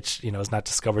later, which is not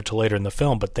discovered till later in the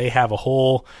film, but they have a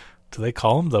whole. Do they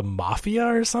call them the mafia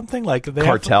or something? Like they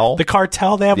cartel? The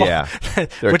cartel. They have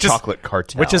they're a chocolate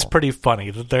cartel. Which is pretty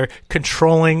funny that they're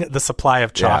controlling the supply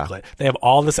of chocolate. They have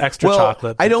all this extra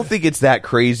chocolate. I don't think it's that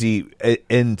crazy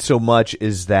in so much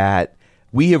as that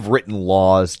we have written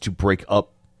laws to break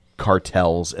up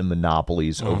cartels and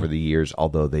monopolies over the years,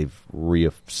 although they've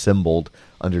reassembled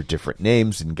under different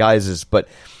names and guises. But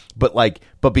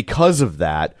because of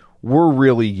that, we're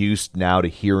really used now to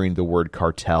hearing the word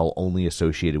cartel only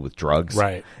associated with drugs.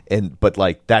 Right. But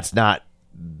that's not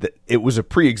it was a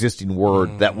pre-existing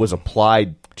word that was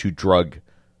applied to drug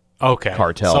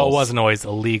cartels. So it wasn't always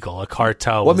illegal. A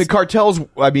cartel Well, I mean, cartels,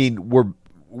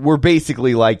 were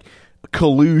basically like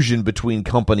collusion between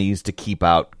companies to keep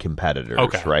out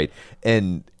competitors, right?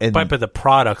 But the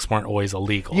products weren't always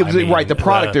illegal. Right. The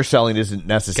product they're selling isn't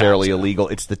necessarily illegal.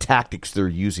 It's the tactics they're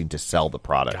using to sell the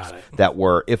products that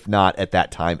were, if not at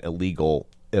that time, illegal,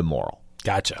 immoral.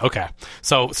 Gotcha. Okay.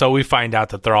 So we find out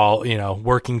that they're all,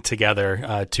 working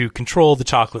together to control the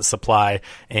chocolate supply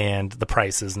and the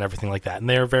prices and everything like that. And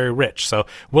they're very rich. So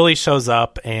Willie shows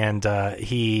up and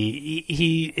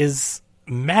he is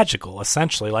magical,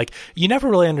 essentially. Like, you never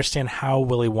really understand how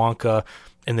Willy Wonka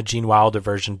in the Gene Wilder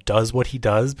version does what he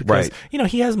does because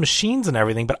he has machines and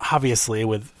everything, but obviously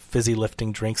with fizzy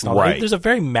lifting drinks and all that, there's a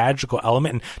very magical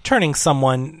element in turning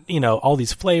someone, all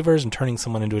these flavors and turning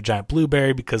someone into a giant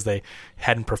blueberry because they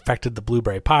hadn't perfected the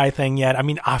blueberry pie thing yet. I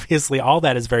mean, obviously all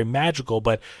that is very magical,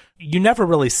 but you never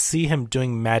really see him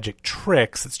doing magic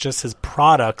tricks. It's just his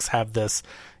products have this,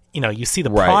 you see the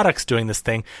products doing this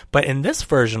thing, but in this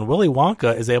version, Willy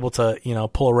Wonka is able to,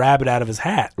 pull a rabbit out of his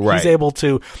hat. Right. He's able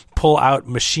to pull out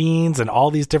machines and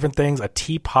all these different things, a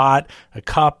teapot, a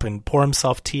cup, and pour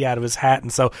himself tea out of his hat.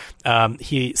 And so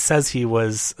he says he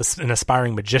was an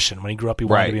aspiring magician. When he grew up, he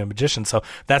wanted to be a magician. So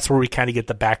that's where we kind of get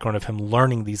the background of him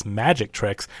learning these magic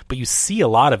tricks. But you see a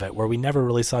lot of it where we never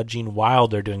really saw Gene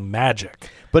Wilder doing magic.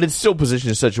 But it's still positioned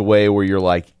in such a way where you're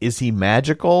like, is he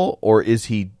magical or is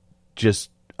he just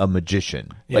a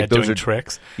magician? Yeah, like those doing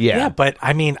tricks. Yeah, but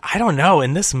I mean, I don't know.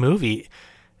 In this movie,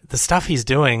 the stuff he's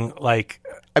doing,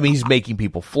 he's making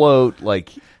people float.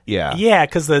 Yeah,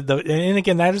 because and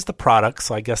again, that is the product.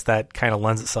 So I guess that kind of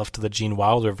lends itself to the Gene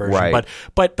Wilder version. Right.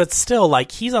 But still,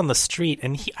 he's on the street,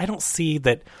 and I don't see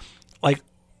that.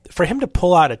 For him to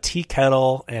pull out a tea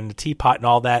kettle and a teapot and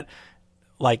all that,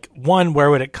 one, where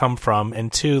would it come from?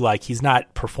 And two, he's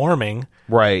not performing.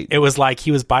 Right. It was like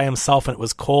he was by himself and it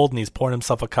was cold and he's pouring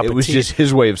himself a cup of tea. It was just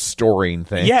his way of storing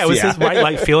things. Yeah, it was his way,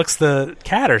 like Felix the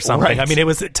cat or something. Right. I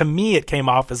mean, to me, it came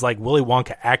off as like Willy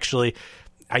Wonka actually,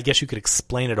 I guess you could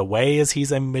explain it away as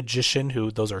he's a magician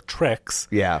who those are tricks.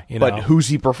 Yeah, but who's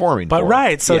he performing for?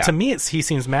 Right. So to me, he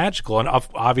seems magical. And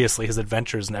obviously his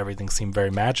adventures and everything seem very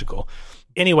magical.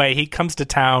 Anyway, he comes to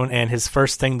town and his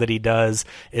first thing that he does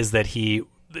is that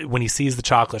when he sees the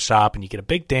chocolate shop, and you get a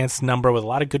big dance number with a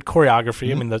lot of good choreography.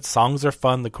 Mm-hmm. I mean, the songs are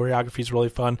fun. The choreography is really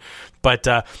fun. But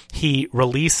he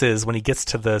releases, when he gets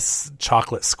to this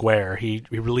chocolate square, he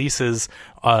releases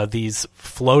these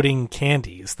floating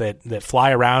candies that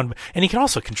fly around, and he can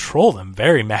also control them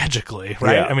very magically,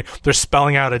 right? Yeah. I mean, they're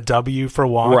spelling out a W for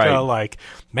Wonka.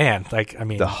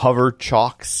 Right. The hover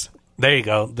chalks. There you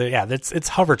go. It's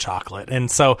hover chocolate. And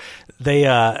so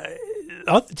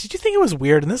did you think it was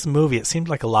weird in this movie? It seemed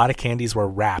like a lot of candies were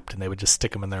wrapped and they would just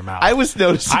stick them in their mouth. I was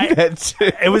noticing that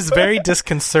too. It was very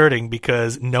disconcerting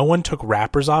because no one took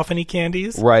wrappers off any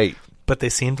candies. Right. But they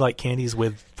seemed like candies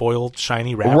with foiled,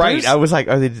 shiny wrappers. Right. I was like,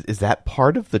 is that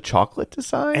part of the chocolate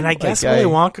design? And I guess Willy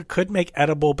Wonka could make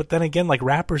edible, but then again, like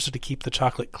wrappers are to keep the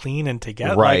chocolate clean and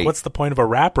together. Right. Like, what's the point of a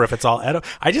wrapper if it's all edible?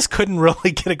 I just couldn't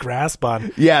really get a grasp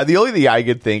on. Yeah, the only thing I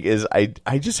could think is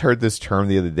I just heard this term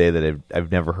the other day that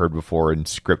I've never heard before in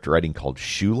script writing called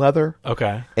shoe leather.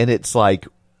 Okay. And it's like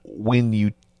when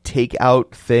you take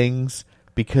out things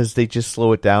because they just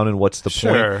slow it down, and what's the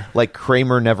point? Like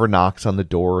Kramer never knocks on the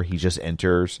door, he just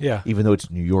enters. Yeah. Even though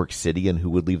it's New York City and who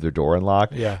would leave their door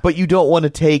unlocked. Yeah. But you don't want to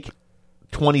take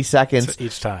 20 seconds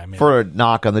each time for a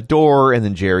knock on the door, and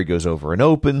then Jerry goes over and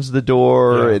opens the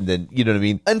door, and then, you know what I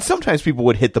mean? And sometimes people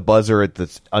would hit the buzzer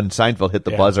on Seinfeld, hit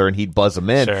the buzzer, and he'd buzz them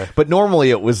in. Sure. But normally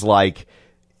it was like,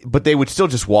 but they would still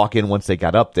just walk in once they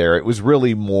got up there. It was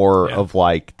really more of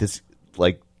like this,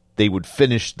 like, they would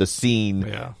finish the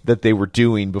scene that they were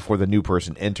doing before the new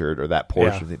person entered, or that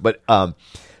portion. But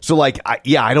so like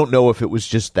I don't know if it was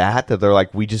just that they're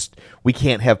like, we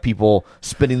can't have people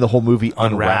spending the whole movie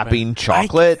unwrapping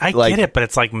chocolate. I like, get it, but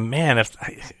it's like, man, it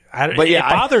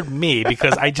bothered me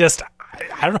because I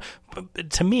don't know.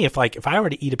 To me, if I were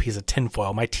to eat a piece of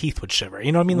tinfoil, my teeth would shiver.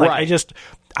 You know what I mean? Like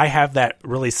I have that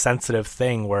really sensitive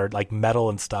thing where like metal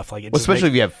and stuff, like it especially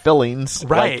if you have fillings,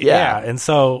 right? Like, and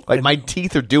so my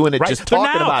teeth are doing it just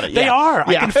talking about it. They are.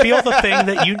 I can feel the thing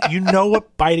that you know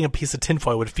what biting a piece of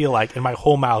tinfoil would feel like, and my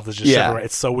whole mouth is just shivering.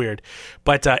 It's so weird.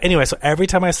 But anyway, so every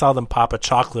time I saw them pop a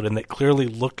chocolate and it clearly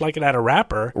looked like it had a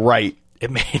wrapper, right? It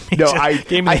made me. No, I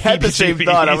had the same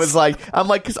thought. I'm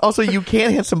like, because also you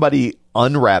can't have somebody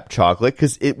unwrap chocolate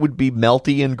because it would be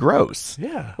melty and gross.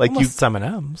 Yeah, like almost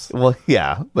M&Ms. Well,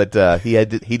 yeah, but he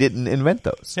didn't invent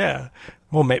those. Yeah.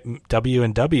 Well, W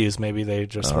and W's, maybe they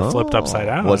just were flipped upside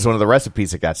down. Well, it's one of the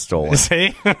recipes that got stolen.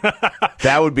 See,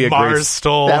 that would be a great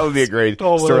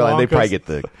storyline. They probably get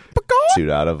the suit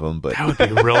out of them, but that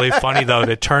would be really funny though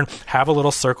to have a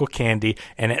little circle candy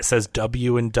and it says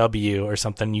W and W or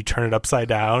something. You turn it upside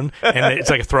down and it's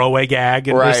like a throwaway gag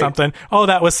or something. Oh,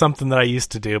 that was something that I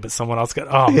used to do, but someone else got.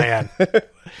 Oh man,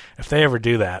 if they ever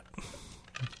do that.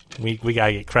 We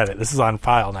gotta get credit. This is on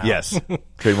file now. Yes,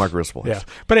 trademark wristwatch. Yeah,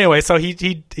 but anyway, so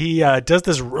he does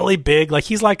this really big, like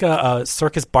he's like a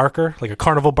circus barker, like a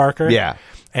carnival barker. Yeah,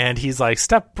 and he's like,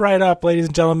 "Step right up, ladies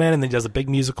and gentlemen," and then he does a big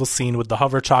musical scene with the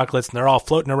hover chocolates, and they're all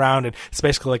floating around, and it's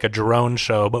basically like a drone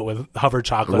show, but with hover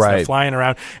chocolates. Right. They're flying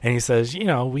around, and he says, "You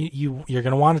know, you're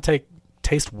gonna want to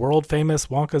taste world famous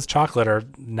Wonka's chocolate, or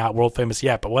not world famous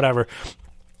yet, but whatever."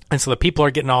 And so the people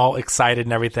are getting all excited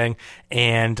and everything,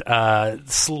 and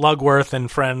Slugworth and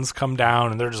friends come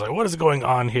down, and they're just like, what is going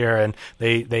on here? And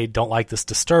they don't like this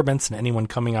disturbance and anyone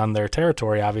coming on their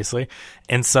territory, obviously.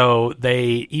 And so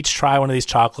they each try one of these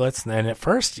chocolates, and then at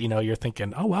first, you're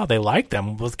thinking, oh, wow, they like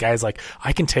them. Both guys like,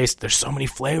 I can taste, there's so many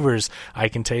flavors. I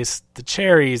can taste the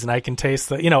cherries, and I can taste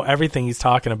the, everything he's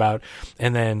talking about.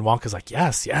 And then Wonka's like,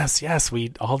 yes,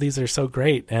 all these are so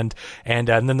great. And then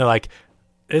they're like,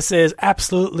 this is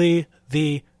absolutely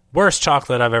the worst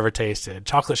chocolate I've ever tasted.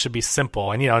 Chocolate should be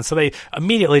simple. And so they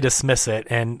immediately dismiss it,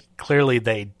 and clearly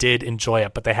they did enjoy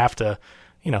it, but they have to,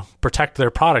 protect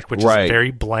their product, which is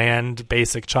very bland,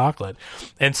 basic chocolate.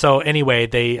 And so anyway,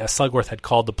 Slugworth had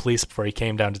called the police before he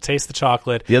came down to taste the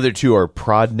chocolate. The other two are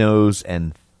Prodnose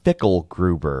and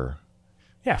Fickelgruber.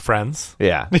 Yeah, friends.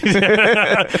 Yeah.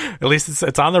 At least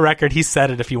it's on the record. He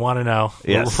said it if you want to know.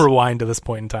 Yes. We'll rewind to this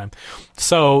point in time.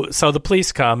 So the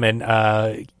police come,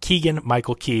 and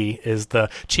Keegan-Michael Key is the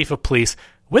chief of police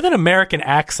with an American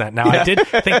accent. Now, I did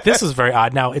think this was very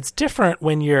odd. Now, it's different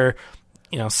when you're,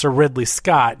 Sir Ridley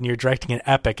Scott and you're directing an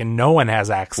epic and no one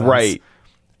has accents. Right.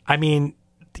 I mean,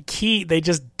 they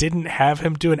just didn't have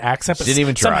him do an accent, but didn't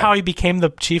even try. Somehow he became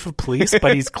the chief of police,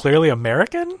 but he's clearly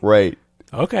American? Right.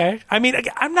 Okay. I mean,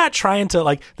 I'm not trying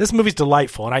to, this movie's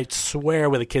delightful, and I swear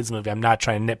with a kid's movie, I'm not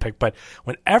trying to nitpick, but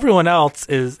when everyone else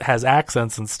has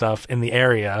accents and stuff in the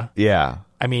area, yeah.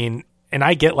 I mean, and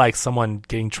I get, someone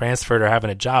getting transferred or having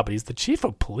a job, but he's the chief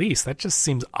of police. That just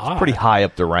seems odd. It's pretty high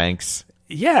up the ranks.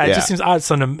 Yeah, it just seems odd.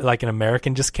 So, an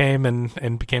American just came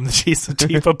and became the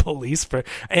chief of police.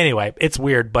 Anyway, it's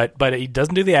weird, but he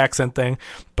doesn't do the accent thing.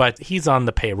 But he's on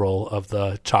the payroll of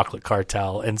the chocolate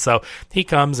cartel, and so he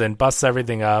comes and busts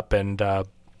everything up. And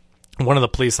one of the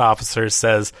police officers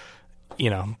says,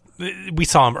 we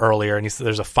saw him earlier, and he said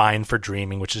there's a fine for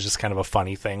dreaming, which is just kind of a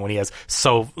funny thing when he has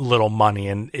so little money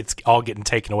and it's all getting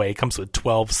taken away. He comes with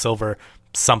 12 silver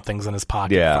somethings in his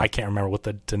pocket. Yeah. I can't remember what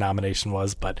the denomination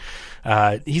was, but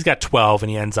he's got 12 and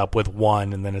he ends up with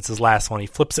 1, and then it's his last one. He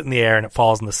flips it in the air and it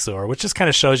falls in the sewer, which just kind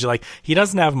of shows you like he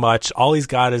doesn't have much. All he's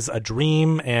got is a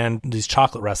dream and these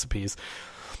chocolate recipes.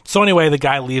 So anyway, the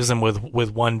guy leaves him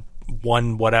with one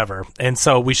whatever. And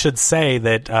so we should say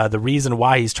that the reason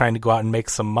why he's trying to go out and make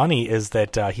some money is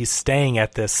that he's staying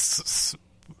at this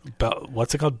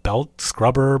what's it called?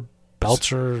 Belcher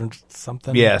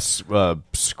something? Yes,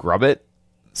 Scrub It.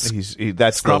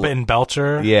 That's Scrub It and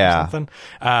Belcher. Yeah. Or something.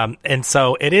 And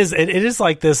so it is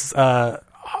like this.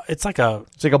 It's like a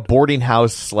boarding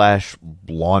house /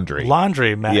 laundry.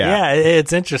 Yeah,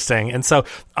 it's interesting. And so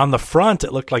on the front,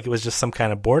 it looked like it was just some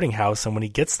kind of boarding house. And when he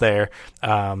gets there,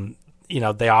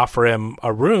 they offer him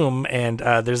a room, and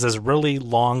there's this really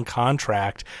long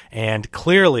contract. And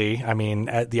clearly, I mean,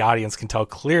 the audience can tell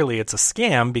clearly it's a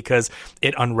scam because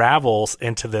it unravels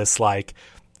into this like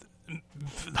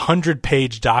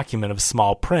 100-page document of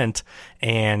small print,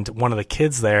 and one of the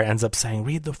kids there ends up saying,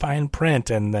 "Read the fine print,"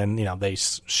 and then they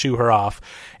shoo her off,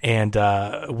 and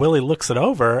Willie looks it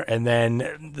over, and then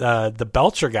the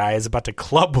Belcher guy is about to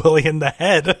club Willie in the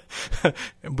head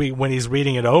when he's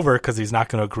reading it over because he's not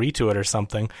going to agree to it or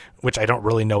something, which I don't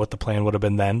really know what the plan would have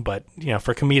been then, but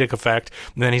for comedic effect.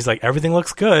 And then he's like, "Everything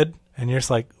looks good," and you're just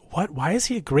like, what? Why is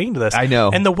he agreeing to this? I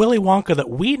know. And the Willy Wonka that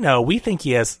we know, we think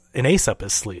he has an ace up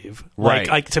his sleeve. Right.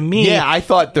 Like to me, yeah, I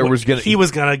thought he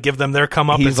was gonna give them their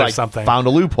comeuppance or something. Found a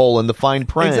loophole in the fine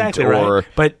print. Exactly right.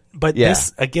 But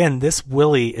this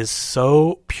Willy is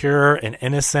so pure and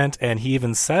innocent, and he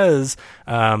even says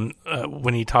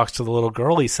when he talks to the little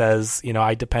girl, he says,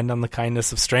 "I depend on the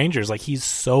kindness of strangers." Like he's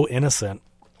so innocent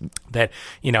that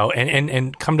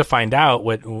and come to find out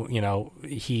what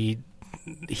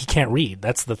he can't read.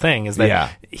 That's the thing, is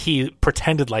that he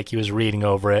pretended like he was reading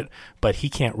over it, but he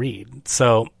can't read.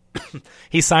 So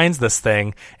he signs this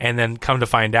thing, and then come to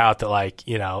find out that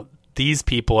these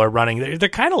people are running. They're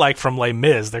kind of like from Les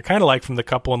Mis. They're kind of like from the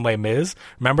couple in Les Mis.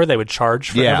 Remember, they would charge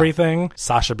for everything.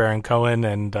 Sacha Baron Cohen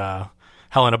and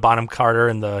Helena Bonham Carter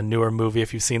in the newer movie,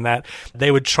 if you've seen that. They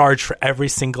would charge for every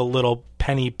single little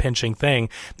penny pinching thing.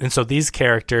 And so these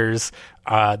characters,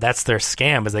 that's their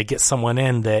scam, is they get someone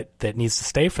in that needs to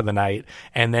stay for the night,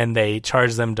 and then they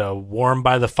charge them to warm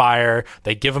by the fire.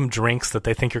 They give them drinks that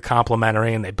they think are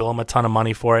complimentary, and they bill them a ton of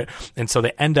money for it. And so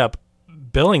they end up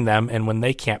billing them, and when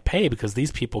they can't pay, because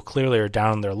these people clearly are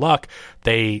down on their luck,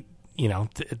 they're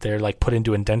like put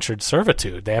into indentured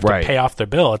servitude. They have to pay off their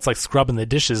bill. It's like scrubbing the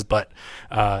dishes, but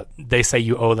they say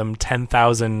you owe them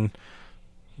 10,000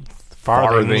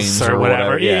 farthings or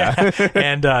whatever. Yeah.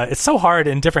 And it's so hard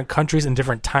in different countries and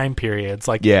different time periods.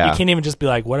 Like you can't even just be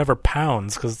like whatever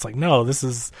pounds, because it's like, no, this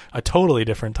is a totally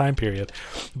different time period.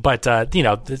 But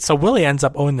so Willie ends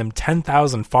up owing them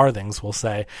 10,000 farthings, we'll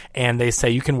say, and they say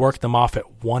you can work them off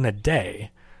at 1 a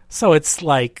day. So it's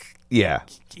like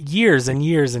years and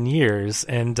years and years.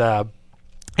 And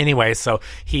anyway, so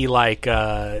he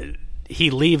he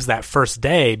leaves that first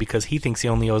day because he thinks he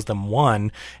only owes them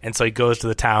 1, and so he goes to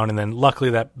the town, and then luckily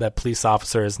that police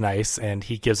officer is nice, and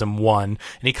he gives him 1, and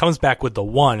he comes back with the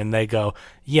 1, and they go,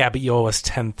 "Yeah, but you owe us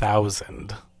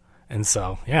 10,000." And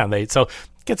so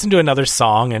gets into another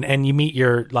song, and you meet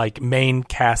your main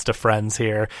cast of friends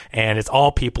here, and it's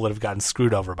all people that have gotten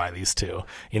screwed over by these two.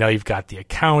 You've got the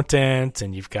accountant,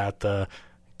 and you've got the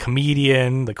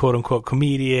comedian, the quote unquote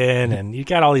comedian, and you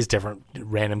got all these different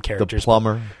random characters.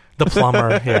 The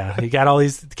plumber, yeah. You got all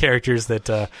these characters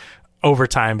that over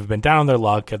time have been down on their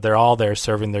luck. They're all there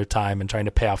serving their time and trying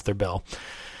to pay off their bill.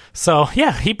 So,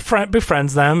 yeah, he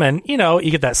befriends them, and, you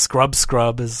get that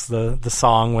Scrub is the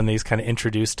song when he's kind of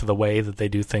introduced to the way that they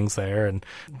do things there. And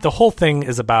the whole thing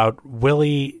is about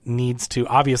Willie needs to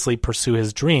obviously pursue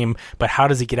his dream, but how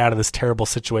does he get out of this terrible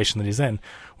situation that he's in?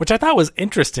 Which I thought was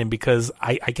interesting because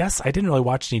I guess I didn't really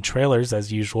watch any trailers as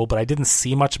usual, but I didn't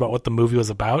see much about what the movie was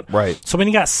about. Right. So when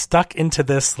he got stuck into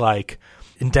this,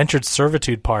 indentured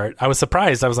servitude part, I was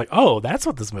surprised. I was like, oh, that's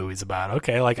what this movie's about.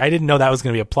 Okay. I didn't know that was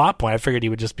going to be a plot point. I figured he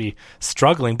would just be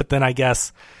struggling. But then I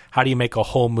guess, how do you make a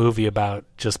whole movie about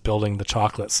just building the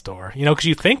chocolate store? Because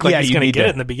you think he's going to get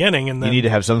it in the beginning, and then you need to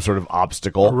have some sort of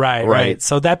obstacle. Right.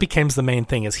 So that becomes the main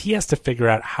thing, is he has to figure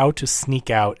out how to sneak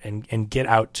out and get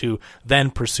out to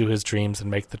then pursue his dreams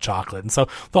and make the chocolate. And so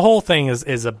the whole thing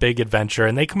is a big adventure,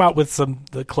 and they come out with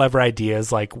the clever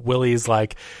ideas. Like Willie's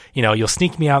like, you'll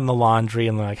sneak me out in the laundry,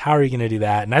 and they're like, how are you going to do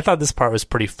that? And I thought this part was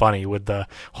pretty funny with the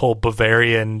whole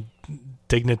Bavarian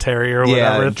dignitary or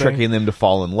whatever, and tricking them to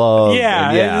fall in love.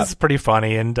 It's pretty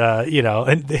funny. And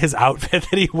and his outfit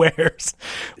that he wears,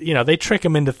 they trick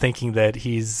him into thinking that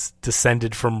he's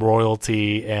descended from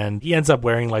royalty, and he ends up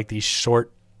wearing these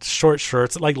short short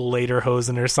shorts, like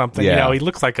lederhosen or something. Yeah. You know, he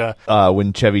looks like a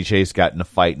when Chevy Chase got in a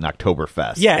fight in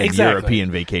Oktoberfest. Yeah, and exactly.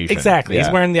 European vacation. Exactly. Yeah.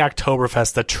 He's wearing the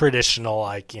Oktoberfest, the traditional,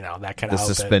 like, you know, that kind of the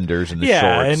outfit. suspenders and the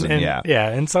shorts.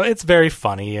 And so it's very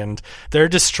funny, and they're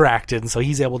distracted, and so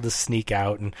he's able to sneak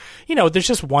out. And, you know, there's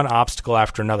just one obstacle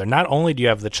after another. Not only do you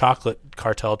have the chocolate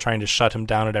cartel trying to shut him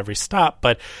down at every stop,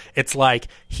 but it's like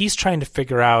he's trying to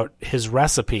figure out his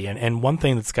recipe. And one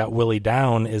thing that's got Willie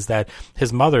down is that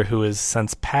his mother, who has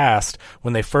since passed,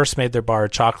 when they first made their bar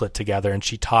of chocolate together and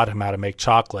she taught him how to make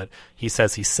chocolate, he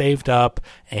says he saved up,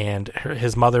 and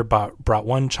his mother brought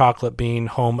one chocolate bean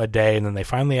home a day, and then they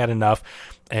finally had enough.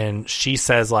 And she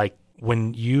says, like,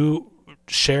 when you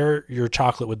share your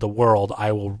chocolate with the world,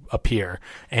 I will appear.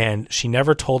 And she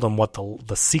never told him what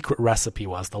the secret recipe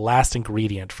was, the last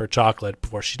ingredient for chocolate,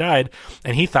 before she died.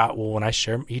 And he thought, well, when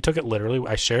he took it literally,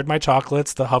 I shared my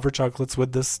chocolates, the hover chocolates,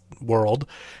 with this world,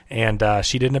 and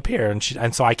she didn't appear.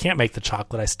 And so I can't make the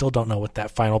chocolate. I still don't know what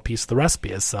that final piece of the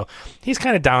recipe is. So he's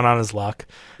kind of down on his luck.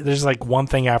 There's like one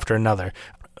thing after another.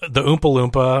 The Oompa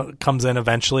Loompa comes in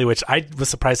eventually, which I was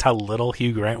surprised how little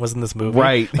Hugh Grant was in this movie.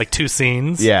 Right. Like 2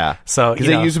 scenes. Yeah. So because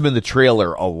they use him in the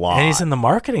trailer a lot. And he's in the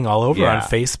marketing all over Yeah. on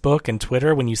Facebook and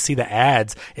Twitter. When you see the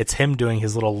ads, it's him doing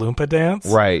his little Loompa dance.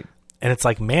 Right. And it's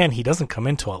like, man, he doesn't come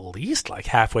into at least like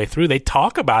halfway through. They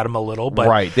talk about him a little, but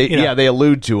right. They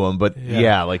allude to him, but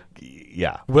yeah.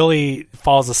 Willie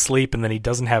falls asleep, and then he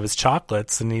doesn't have his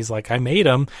chocolates, and he's like, I made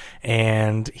them.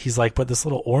 And he's like, but this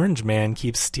little orange man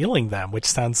keeps stealing them, which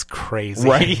sounds crazy.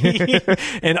 Right.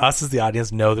 And us as the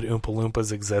audience know that Oompa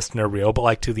Loompas exist and are real, but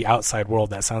like to the outside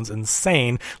world, that sounds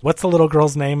insane. What's the little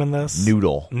girl's name in this?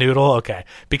 Noodle. Okay.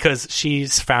 Because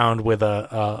she's found with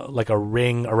a like a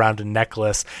ring around a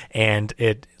necklace, and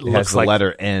it looks has the like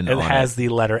letter N it on has it. the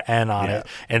letter N on it.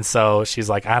 And so she's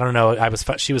like, I don't know.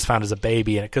 She was found as a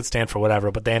baby, and it could stand for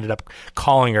whatever, but they ended up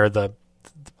calling her the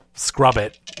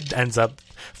Scrubbit, ends up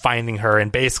finding her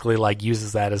and basically like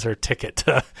uses that as her ticket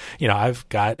to, you know, I've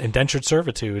got indentured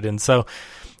servitude. And so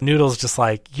Noodle's just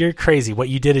like, you're crazy. What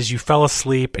you did is you fell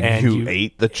asleep and you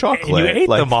ate the chocolate. And you ate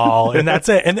them all, and that's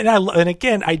it. And then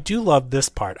again, I do love this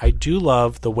part. I do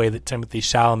love the way that Timothée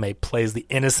Chalamet plays the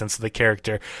innocence of the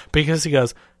character, because he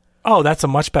goes, oh, that's a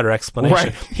much better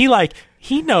explanation. Right.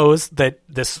 He knows that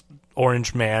this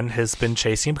orange man has been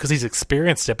chasing him because he's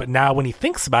experienced it, but now when he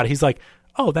thinks about it, he's like,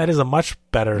 oh, that is a much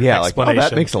better explanation. Like,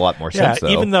 that makes a lot more sense, though.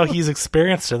 Even though he's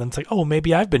experienced it, and it's like, oh,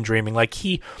 maybe I've been dreaming. Like,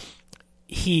 he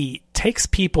takes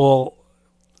people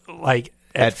like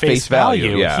at face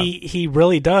value. Yeah. He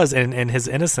really does, and his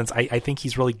innocence, I think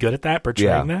he's really good at that,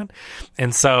 portraying that.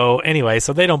 And so anyway,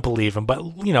 so they don't believe him, but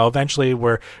you know, eventually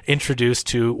we're introduced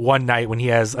to one night when he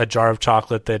has a jar of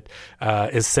chocolate that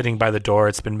is sitting by the door.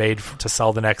 It's been made to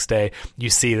sell the next day. You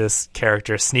see this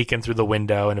character sneak in through the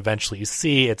window, and eventually you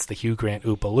see it's the Hugh Grant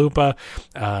Oompa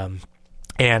Loompa,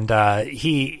 and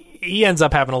he ends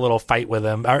up having a little fight with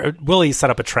him. Willie set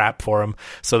up a trap for him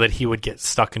so that he would get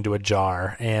stuck into a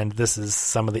jar. And this is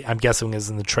some of I'm guessing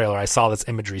is in the trailer. I saw this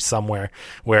imagery somewhere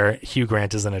where Hugh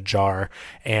Grant is in a jar,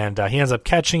 and he ends up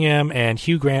catching him. And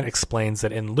Hugh Grant explains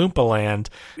that in Loompa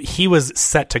Land, he was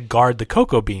set to guard the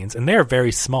cocoa beans, and they're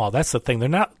very small. That's the thing. They're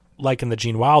not like in the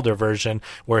Gene Wilder version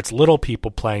where it's little people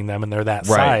playing them and they're that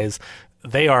size.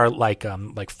 They are like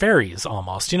fairies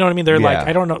almost. You know what I mean? They're like,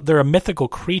 I don't know. They're a mythical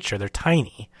creature. They're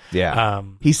tiny. Yeah.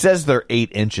 He says they're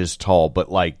 8 inches tall, but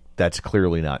like that's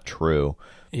clearly not true,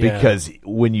 because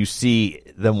when you see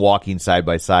them walking side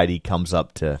by side, he comes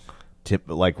up to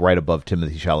like right above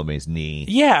Timothée Chalamet's knee.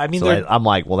 Yeah, I mean, so I'm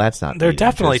like, well, that's not. They're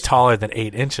definitely inches. taller than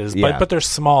 8 inches, but they're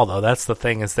small though. That's the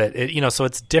thing, is that so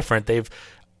it's different.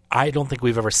 I don't think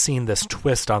we've ever seen this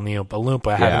twist on the Oompa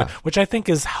Loompa, which I think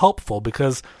is helpful,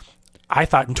 because I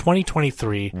thought in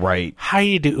 2023, right? How do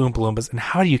you do Oompa Loompas, and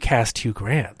how do you cast Hugh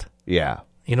Grant? Yeah.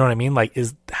 You know what I mean? Like,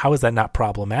 how is that not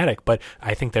problematic? But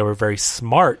I think they were very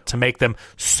smart to make them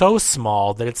so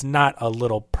small that it's not a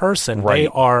little person. Right. They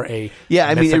are a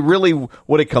I mean, it really,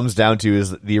 what it comes down to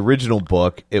is the original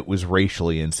book, it was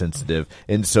racially insensitive,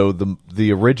 and so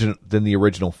the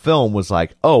original film was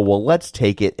like, oh well, let's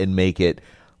take it and make it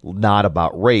not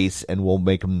about race, and we'll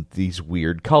make them these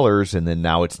weird colors, and then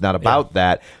now it's not about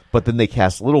that. But then they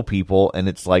cast little people, and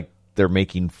it's like they're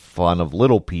making fun of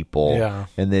little people. Yeah.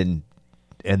 And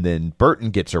then Burton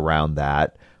gets around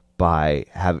that by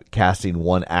casting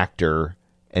one actor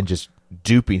and just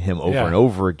duping him over and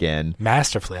over again.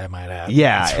 Masterfully, I might add.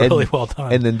 Yeah. It's really well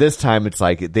done. And then this time it's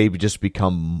like they've just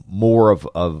become more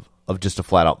of of just a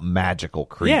flat out magical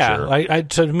creature. Yeah,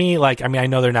 to me, like, I mean, I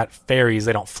know they're not fairies,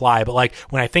 they don't fly, but like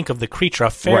when I think of the creature, a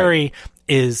fairy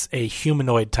is a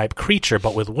humanoid type creature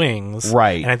but with wings,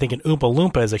 right? And I think an Oompa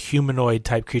Loompa is a humanoid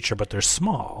type creature but they're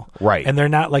small, right? And they're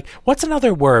not like, what's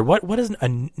another word? What is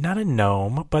not a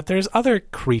gnome, but there's other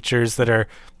creatures that are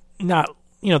not,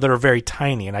 that are very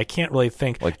tiny, and I can't really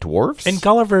think. Like dwarfs? In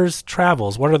Gulliver's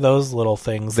Travels, what are those little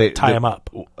things that tie them up?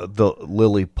 The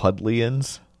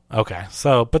Lilliputians. Okay,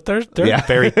 so but they're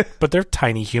but they're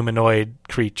tiny humanoid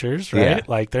creatures, right? Yeah.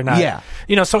 Like they're not,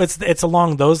 so it's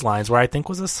along those lines where I think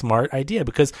was a smart idea,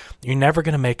 because you're never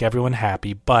going to make everyone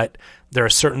happy, but there are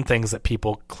certain things that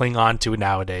people cling on to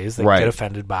nowadays that get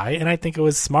offended by, and I think it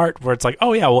was smart where it's like,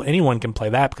 oh yeah, well anyone can play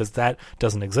that because that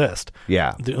doesn't exist.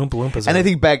 Yeah, the Oompa Loompas. And I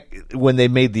think back when they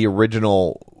made the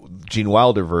original Gene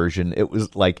Wilder version, it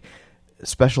was like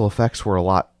special effects were a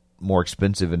lot more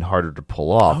expensive and harder to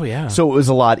pull off. Oh yeah. So it was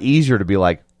a lot easier to be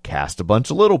like, cast a bunch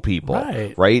of little people,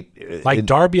 right? Like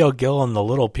Darby O'Gill and the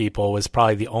Little People was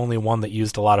probably the only one that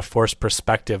used a lot of forced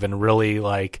perspective and really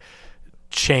like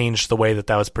changed the way that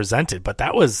was presented. But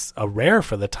that was a rare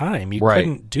for the time. You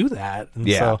couldn't do that. And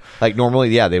so, like normally,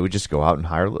 they would just go out and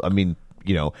hire. I mean,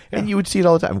 and you would see it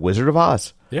all the time. Wizard of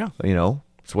Oz. Yeah,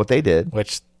 it's what they did.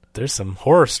 Which there's some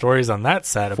horror stories on that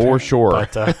set, for sure.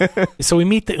 But, so we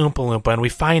meet the Oompa Loompa, and we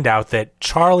find out that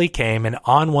Charlie came, and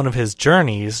on one of his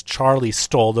journeys, Charlie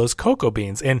stole those cocoa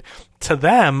beans. And to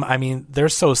them, I mean, they're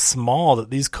so small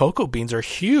that these cocoa beans are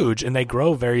huge, and they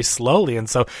grow very slowly. And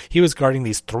so he was guarding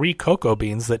these 3 cocoa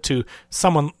beans that to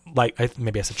someone like,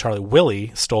 maybe I said Charlie,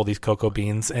 Willie stole these cocoa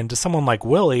beans. And to someone like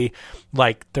Willie,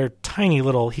 like, they're tiny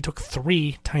little, he took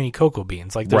 3 tiny cocoa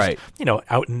beans. Like, there's,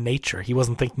 out in nature. He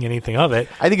wasn't thinking anything of it.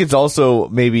 I think it's also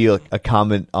maybe a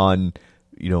comment on,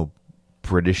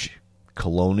 British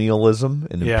colonialism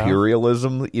and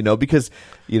imperialism, because,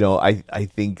 I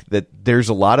think that there's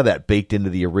a lot of that baked into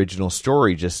the original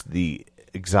story, just the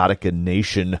exotica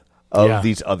nation of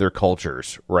these other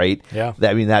cultures, right? Yeah.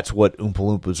 I mean, that's what Oompa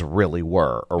Loompas really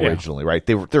were originally, right?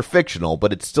 They're fictional,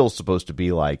 but it's still supposed to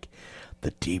be like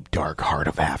the deep, dark heart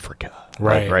of Africa,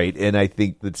 right? And I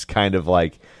think that's kind of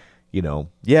like,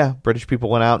 British people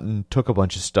went out and took a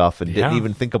bunch of stuff and didn't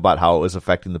even think about how it was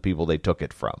affecting the people they took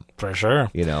it from. For sure.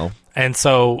 And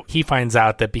so he finds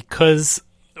out that because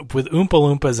with Oompa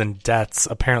Loompas and debts,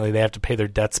 apparently they have to pay their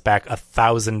debts back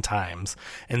 1,000 times.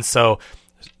 And so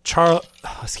I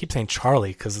keep saying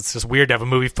Charlie because it's just weird to have a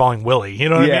movie following Willie. You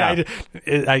know what I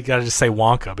mean? I gotta just say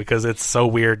Wonka because it's so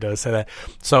weird to say that.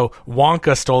 So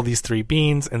Wonka stole these 3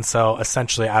 beans, and so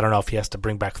essentially, I don't know if he has to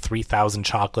bring back 3,000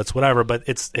 chocolates, whatever. But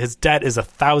his debt is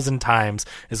 1,000 times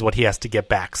is what he has to get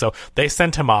back. So they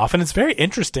sent him off, and it's very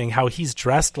interesting how he's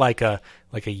dressed like a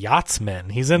yachtsman.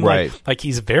 He's in like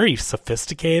he's very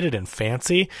sophisticated and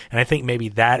fancy, and I think maybe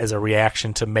that is a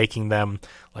reaction to making them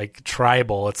like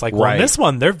tribal. It's like, well, in this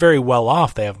one they're very well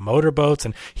off. They have motorboats,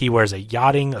 and he wears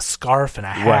a scarf and a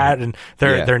hat, and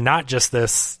they're not just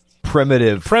this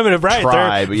primitive, right?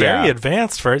 Tribe, they're very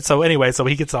advanced for it. So anyway, so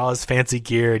he gets all his fancy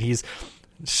gear, and he's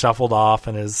shuffled off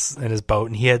in his boat,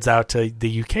 and he heads out to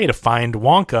the UK to find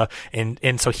Wonka,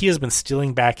 and so he has been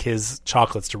stealing back his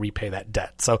chocolates to repay that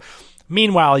debt. So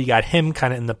meanwhile, you got him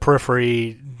kind of in the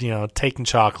periphery, taking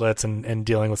chocolates and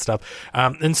dealing with stuff.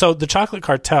 And so the chocolate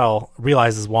cartel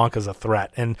realizes Wonka's a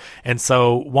threat. And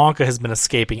so Wonka has been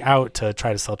escaping out to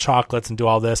try to sell chocolates and do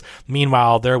all this.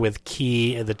 Meanwhile, they're with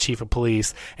Key, the chief of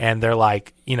police, and they're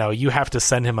like, you have to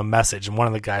send him a message. And one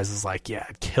of the guys is like,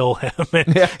 kill him. So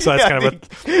that's kind of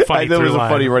a funny There was a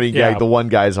funny running gag. The one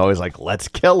guy's always like, let's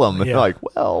kill him. And they're like,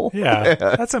 well.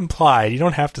 That's implied. You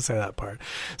don't have to say that part.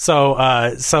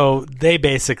 So they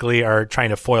basically are trying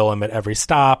to foil him at every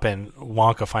stop, and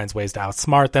Wonka finds ways to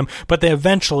outsmart them. But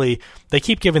they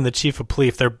keep giving the chief of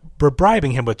police, they're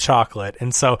bribing him with chocolate.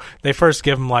 And so they first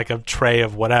give him like a tray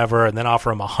of whatever, and then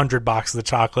offer him 100 boxes of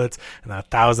chocolates and then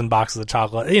 1,000 boxes of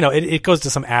chocolate. It goes to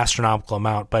some astronomical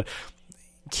amount, but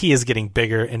Key is getting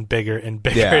bigger and bigger and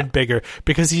bigger and bigger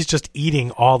because he's just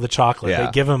eating all the chocolate. They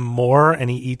give him more, and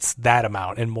he eats that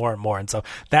amount and more and more. And so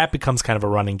that becomes kind of a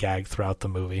running gag throughout the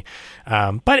movie.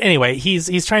 But anyway,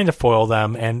 he's trying to foil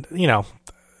them, and,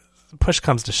 push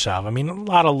comes to shove. I mean, a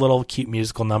lot of little cute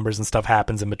musical numbers and stuff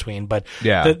happens in between, but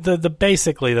the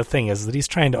basically the thing is that he's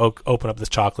trying to open up this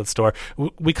chocolate store.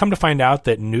 We come to find out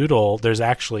that Noodle, there's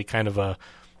actually kind of a,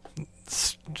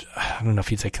 I don't know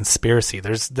if you'd say conspiracy.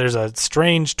 There's a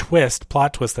strange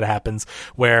plot twist that happens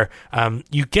where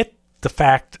you get the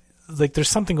fact, like, there's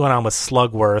something going on with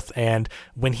Slugworth, and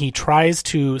when he tries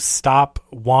to stop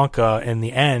Wonka in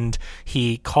the end,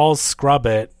 he calls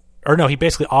Scrubbit he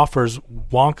basically offers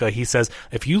Wonka, he says,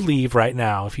 if you leave right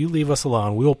now, if you leave us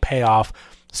alone, we will pay off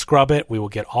Scrub It, we will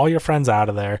get all your friends out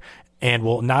of there, and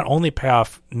we'll not only pay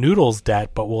off Noodle's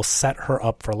debt, but we'll set her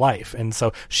up for life. And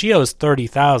so she owes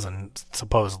 $30,000,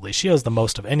 supposedly. She owes the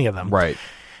most of any of them. Right.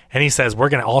 And he says, we're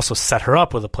going to also set her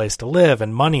up with a place to live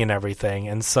and money and everything.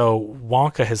 And so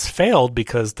Wonka has failed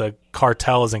because the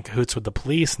cartel is in cahoots with the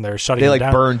police and they're shutting him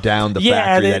down. They burn down the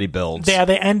factory that he builds. Yeah,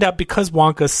 they end up, because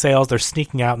Wonka's sales, they're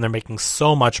sneaking out and they're making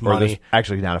so much money.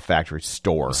 Actually not a factory,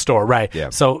 store. Store, right. Yeah.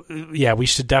 So, yeah, we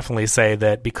should definitely say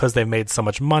that because they made so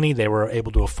much money, they were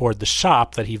able to afford the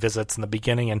shop that he visits in the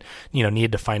beginning and,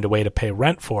 needed to find a way to pay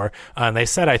rent for. And they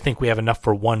said, I think we have enough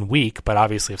for 1 week, but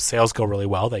obviously if sales go really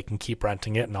well, they can keep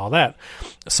renting it and all that.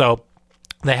 So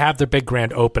they have their big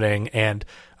grand opening, and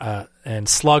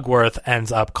Slugworth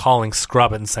ends up calling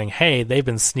Scrub It and saying, hey, they've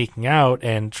been sneaking out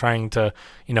and trying to,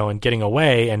 and getting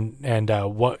away, and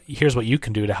here's what you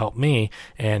can do to help me,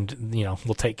 and,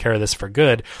 we'll take care of this for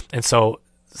good. And so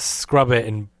Scrub It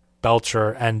and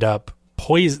Belcher end up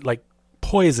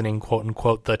poisoning, quote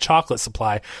unquote, the chocolate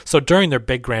supply. So during their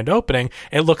big grand opening,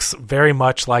 it looks very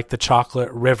much like the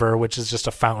Chocolate River, which is just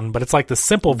a fountain, but it's like the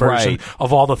simple version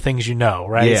of all the things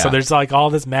right? Yeah. So there's like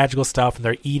all this magical stuff, and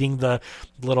they're eating the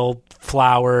little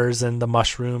flowers and the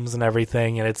mushrooms and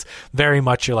everything, and it's very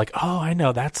much, you're like, oh, I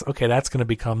know, that's going to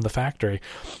become the factory.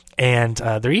 And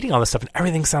they're eating all this stuff, and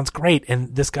everything sounds great.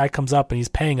 And this guy comes up, and he's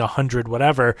paying $100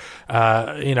 whatever,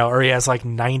 or he has like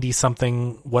 90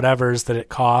 something whatevers that it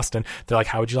cost. And they're like,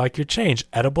 "How would you like your change?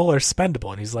 Edible or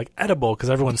spendable?" And he's like, "Edible," because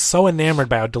everyone's so enamored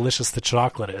by how delicious the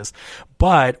chocolate is.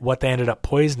 But what they ended up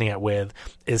poisoning it with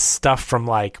is stuff from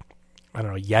like, I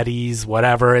don't know, Yetis,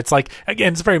 whatever. It's like,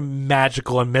 again, it's very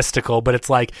magical and mystical, but it's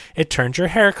like it turns your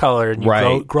hair color and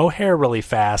you grow hair really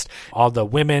fast. All the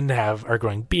women are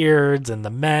growing beards, and the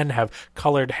men have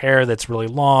colored hair that's really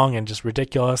long and just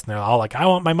ridiculous. And they're all like, I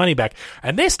want my money back.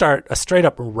 And they start a straight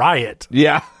up riot.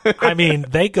 Yeah. I mean,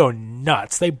 they go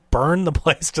nuts. They burn the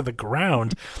place to the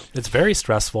ground. It's very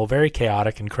stressful, very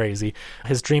chaotic and crazy.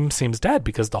 His dream seems dead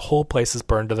because the whole place is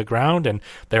burned to the ground, and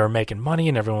they were making money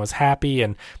and everyone was happy,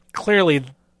 and clearly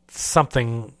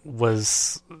something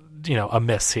was,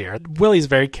 amiss here. Willie's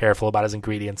very careful about his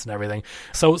ingredients and everything.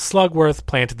 So Slugworth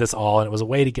planted this all, and it was a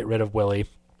way to get rid of Willie.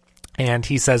 And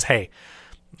he says, hey,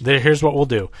 here's what we'll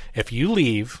do. If you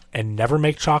leave and never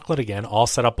make chocolate again, I'll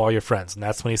set up all your friends. And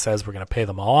that's when he says we're going to pay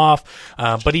them all off.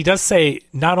 But he does say,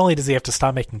 not only does he have to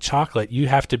stop making chocolate, you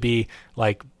have to be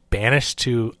like banished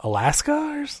to Alaska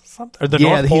or something, or the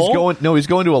North Pole? He's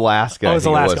going to Alaska. Oh, it's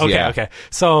Alaska. Okay.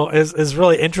 So it's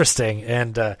really interesting.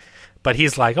 And but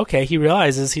he's like, okay, he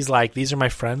realizes, he's like, these are my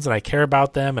friends and I care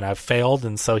about them and I've failed,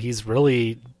 and so he's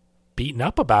really beaten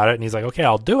up about it, and he's like, okay,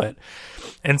 I'll do it.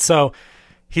 And so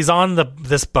he's on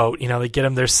this boat, they get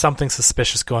him, there's something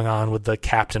suspicious going on with the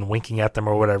captain winking at them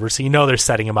or whatever, so they're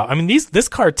setting him up. I mean, this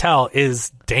cartel is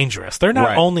dangerous. They're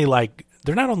not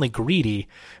only greedy,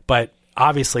 but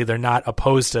obviously they're not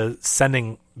opposed to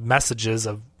sending messages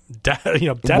of death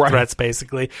threats,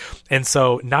 basically. And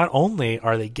so not only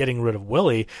are they getting rid of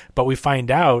Willie, but we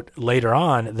find out later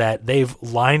on that they've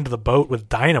lined the boat with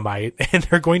dynamite and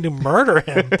they're going to murder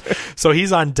him. So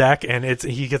he's on deck, and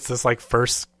he gets this like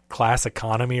first class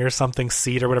economy or something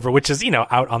seat or whatever, which is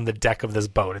out on the deck of this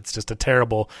boat. It's just a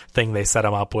terrible thing they set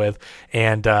him up with.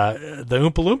 And the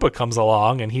Oompa Loompa comes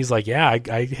along, and he's like, yeah,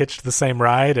 I hitched the same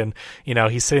ride. And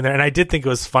he's sitting there, and I did think it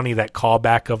was funny, that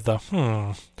callback of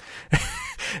the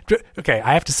okay,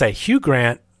 I have to say, Hugh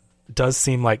Grant does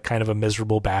seem like kind of a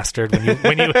miserable bastard when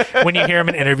you hear him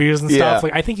in interviews and stuff.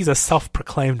 Like, I think he's a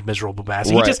self-proclaimed miserable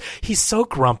bastard. Right. He's so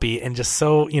grumpy and just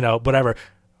so whatever.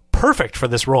 Perfect for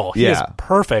this role. He is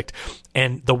perfect.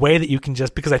 And the way that you can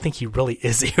just, because I think he really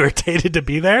is irritated to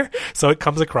be there, so it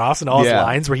comes across in all his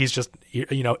lines where he's just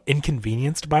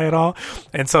inconvenienced by it all.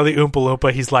 And so the Oompa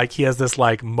Loompa, he has this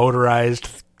like motorized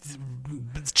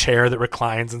chair that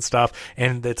reclines and stuff,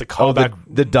 and it's a callback.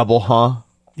 The double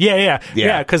Yeah.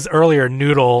 Because earlier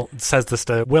Noodle says this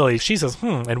to Willie. She says,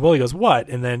 and Willie goes, what?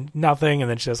 And then nothing. And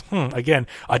then she says, again,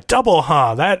 a double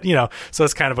that, so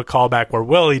it's kind of a callback where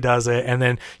Willie does it. And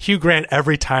then Hugh Grant,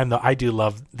 every time, though, I do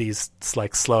love these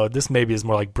like slow, this maybe is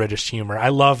more like British humor. I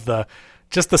love the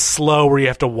slow where you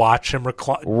have to watch him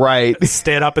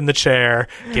stand up in the chair,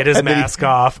 get his mask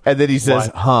off. And then he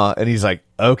says, and he's like,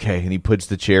 okay. And he puts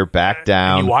the chair back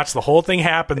down. And you watch the whole thing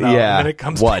happen, though. Yeah. And then it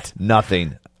comes What?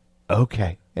 Nothing.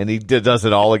 Okay. And he does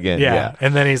it all again. Yeah.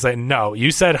 And then he's like, no,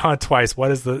 you said hunt twice.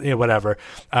 What is the, whatever.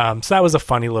 So that was a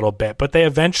funny little bit. But they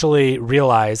eventually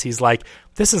realize, he's like,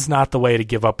 this is not the way to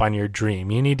give up on your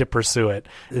dream. You need to pursue it.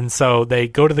 And so they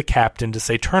go to the captain to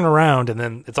say, turn around. And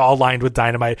then it's all lined with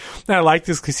dynamite. And I like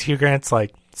this because Hugh Grant's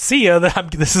like, see ya,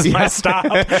 this is my stop.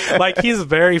 Like, he's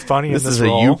very funny in this role. This is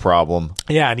a you problem.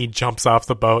 Yeah, and he jumps off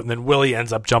the boat, and then Willie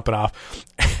ends up jumping off.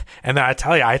 And then I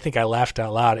tell you, I think I laughed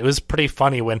out loud. It was pretty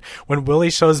funny when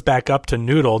Willie shows back up to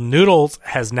Noodle. Noodles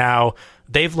has now,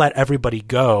 they've let everybody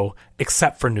go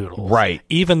except for Noodles. Right.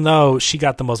 Even though she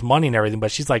got the most money and everything,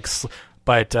 but she's like,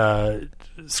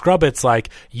 Scrubbit's like,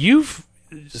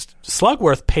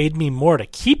 Slugworth paid me more to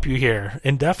keep you here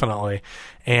indefinitely.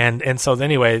 And so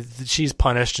anyway, she's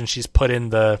punished and she's put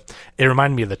in it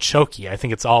reminded me of the Chokey. I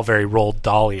think it's all very Roald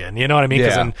Dahlian. You know what I mean?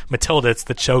 Because in Matilda, it's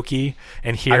the Chokey.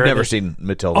 And here, I've never seen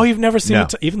Matilda. Oh, you've never seen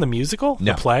even the musical?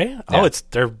 No. The play? No.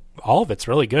 Oh, all of it's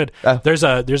really good. There's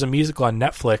a musical on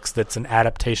Netflix that's an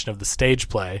adaptation of the stage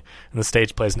play. And the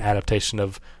stage play is an adaptation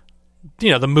of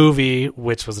the movie,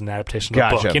 which was an adaptation of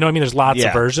the book. You know what I mean? There's lots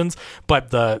of versions, but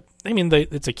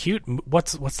it's a cute.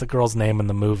 What's the girl's name in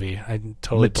the movie? I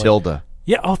totally Matilda.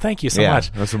 Yeah. Oh, thank you so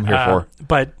much. That's what I'm here for.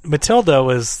 But Matilda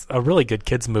was a really good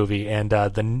kids movie, and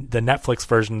the Netflix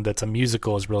version that's a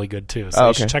musical is really good too. So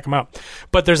you should check them out.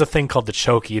 But there's a thing called the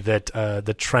Chokey that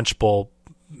the Trenchbull,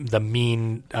 the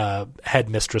mean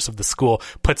headmistress of the school,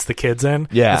 puts the kids in.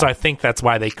 Yeah. And so I think that's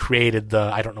why they created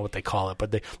I don't know what they call it,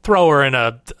 but they throw her in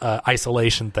a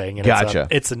isolation thing. And gotcha.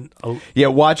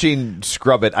 Watching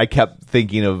Scrubbit, I kept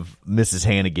thinking of Mrs.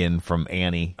 Hannigan from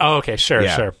Annie. Oh, okay.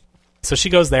 Sure. So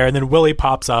she goes there, and then Willie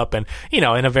pops up, and, in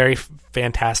a very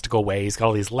fantastical way, he's got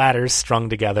all these ladders strung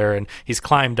together, and he's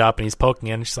climbed up, and he's poking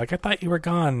in, and she's like, I thought you were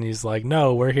gone. And he's like,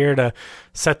 no, we're here to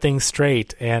set things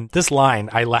straight. And this line,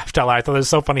 I laughed out loud. I thought it was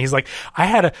so funny. He's like, I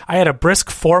had a brisk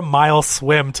 4-mile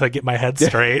swim to get my head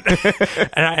straight.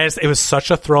 And it was such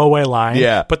a throwaway line.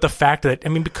 Yeah. But the fact that,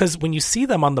 because when you see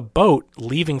them on the boat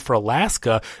leaving for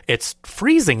Alaska, it's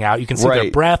freezing out. You can see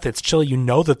their breath. It's chilly. You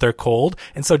know that they're cold.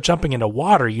 And so jumping into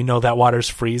water, that water's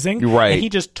freezing. Right. And he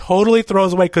just totally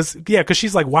throws away because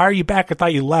she's like, why are you back? I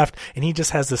thought you left. And he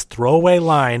just has this throwaway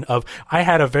line of, I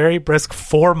had a very brisk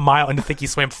 4 mile, and I think he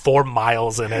swam 4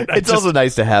 miles in it. It's also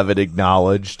nice to have it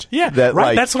acknowledged. Yeah,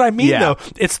 right. That's what I mean, though.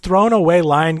 It's thrown away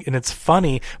line, and it's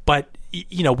funny, but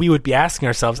we would be asking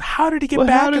ourselves, how did he get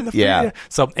back in the freezer? Yeah.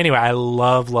 So anyway, I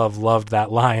loved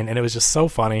that line, and it was just so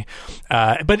funny.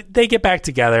 But they get back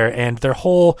together, and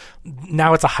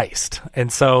now it's a heist.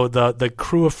 And so the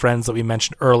crew of friends that we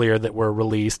mentioned earlier that were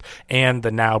released, and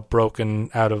the now broken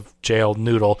out of jail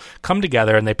Noodle, come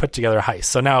together, and they put together a heist.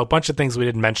 So now a bunch of things we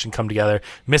didn't mention come together.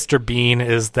 Mr. Bean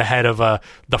is the head of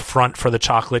the front for the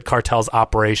chocolate cartel's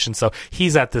operation. So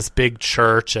he's at this big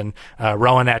church, and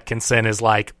Rowan Atkinson is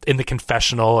like in the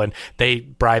confessional, and they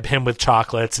bribe him with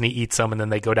chocolates, and he eats them, and then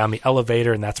they go down the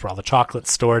elevator, and that's where all the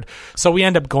chocolate's stored. So we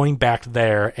end up going back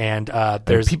there, and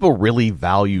there's people really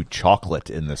value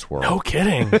chocolate in this world. No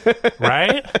kidding.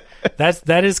 Right?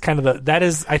 That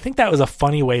is I think that was a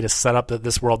funny way to set up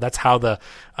this world. That's how the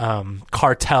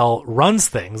cartel runs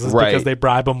things, is because they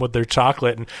bribe them with their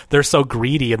chocolate, and they're so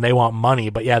greedy and they want money,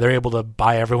 but they're able to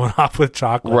buy everyone off with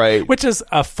chocolate, which is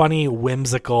a funny,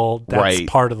 whimsical, that's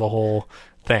part of the whole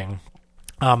thing.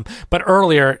 But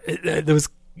earlier, it was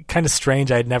kind of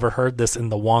strange. I had never heard this in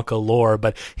the Wonka lore,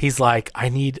 but he's like, I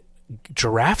need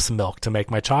giraffe's milk to make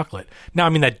my chocolate. Now,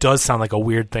 that does sound like a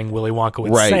weird thing Willy Wonka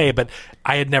would say, but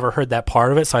I had never heard that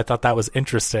part of it, so I thought that was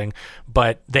interesting.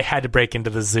 But they had to break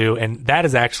into the zoo, and that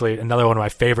is actually another one of my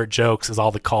favorite jokes, is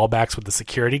all the callbacks with the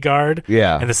security guard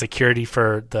and the security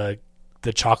for the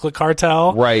chocolate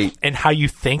cartel, and how you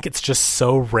think it's just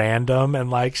so random, and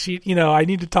like, she, I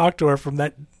need to talk to her from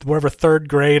that wherever 3rd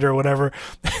grade or whatever,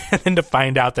 and then to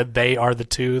find out that they are the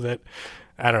two that,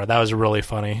 I don't know, that was really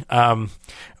funny.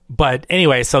 But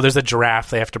anyway, so there's a giraffe.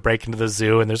 They have to break into the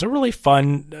zoo, and there's a really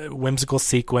fun, whimsical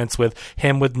sequence with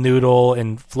him with Noodle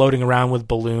and floating around with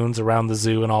balloons around the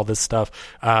zoo and all this stuff.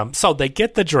 So they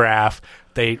get the giraffe.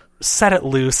 They set it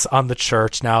loose on the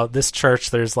church. Now, this church,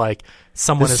 there's like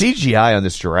someone... The CGI on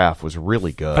this giraffe was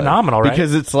really good. Phenomenal, right?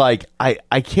 Because it's like,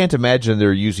 I can't imagine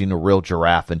they're using a real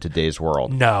giraffe in today's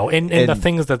world. No, and the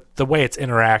things that the way it's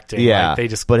interacting, like they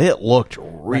just... But it looked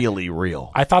really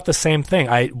real. I thought the same thing.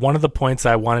 One of the points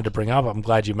I wanted to bring up, I'm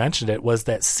glad you mentioned it, was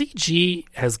that CG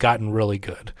has gotten really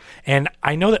good. And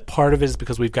I know that part of it is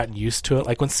because we've gotten used to it.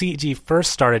 Like when CG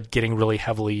first started getting really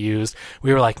heavily used,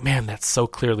 we were like, man, that's so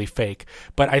clearly fake.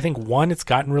 But I think, one, it's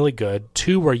gotten really good.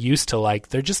 Two, we're used to, like,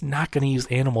 they're just not going to use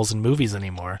animals in movies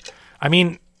anymore.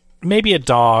 maybe a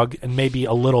dog and maybe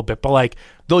a little bit, but like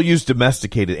they'll use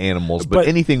domesticated animals, but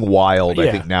anything wild,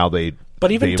 I think now they.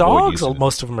 But even dogs,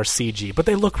 most of them are CG, but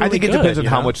they look really good. I think it depends on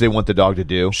how much they want the dog to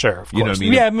do. Sure, of course. You know what I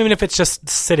mean? Yeah, I mean if it's just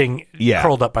sitting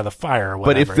curled up by the fire or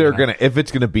whatever. But if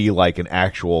it's gonna be like an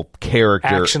actual character,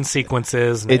 action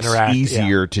sequences, and it's interact,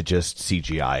 easier to just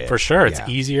CGI it. For sure, it's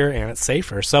easier and it's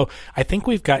safer. So I think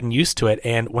we've gotten used to it.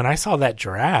 And when I saw that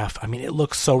giraffe, I mean, it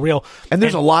looks so real. And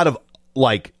there's a lot of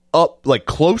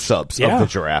close-ups of the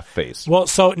giraffe face. Well,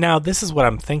 so now this is what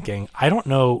I'm thinking. I don't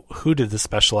know who did the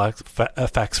special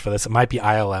effects for this. It might be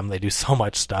ILM. They do so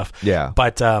much stuff. Yeah.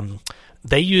 But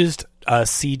they used a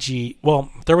CG. Well,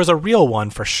 there was a real one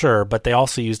for sure, but they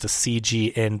also used a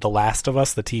CG in The Last of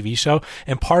Us, the TV show.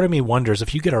 And part of me wonders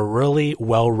if you get a really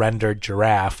well-rendered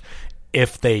giraffe,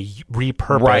 if they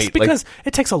repurpose, because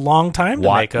it takes a long time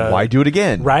to make a... Why do it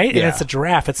again? Right? Yeah. And it's a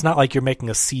giraffe. It's not like you're making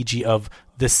a CG of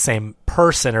this same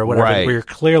person or whatever, where you're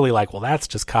clearly like, well, that's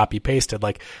just copy-pasted,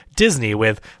 like Disney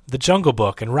with The Jungle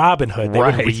Book and Robin Hood. They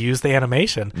would reuse the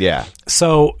animation. Yeah.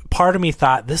 So part of me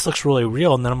thought, this looks really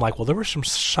real, and then I'm like, well, there were some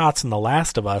shots in The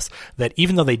Last of Us that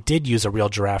even though they did use a real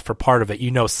giraffe for part of it,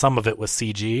 some of it was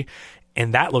CG,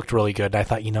 and that looked really good. And I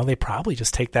thought, they probably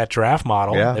just take that giraffe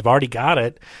model. Yeah. They've already got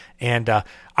it. And I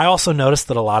also noticed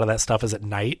that a lot of that stuff is at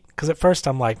night. Because at first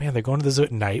I'm like, man, they're going to the zoo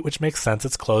at night, which makes sense.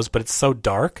 It's closed, but it's so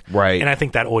dark. Right. And I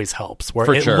think that always helps.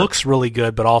 Where it looks really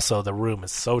good, but also the room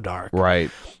is so dark. Right.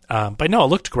 But no, it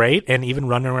looked great. And even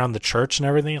running around the church and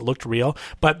everything, it looked real.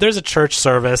 But there's a church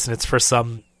service, and it's for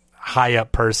some high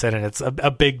up person, and it's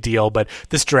a big deal, but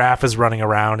this giraffe is running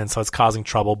around, and so it's causing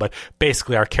trouble. But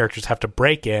basically our characters have to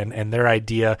break in, and their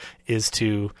idea is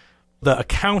the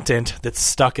accountant that's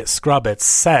stuck at Scrubbits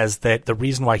says that the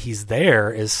reason why he's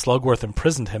there is Slugworth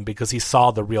imprisoned him because he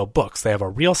saw the real books. They have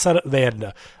they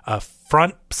had a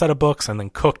front set of books and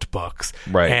then cooked books.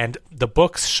 Right. And the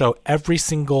books show every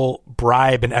single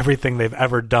bribe and everything they've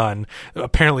ever done.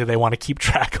 Apparently they want to keep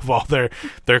track of all their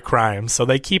crimes. So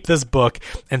they keep this book.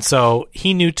 And so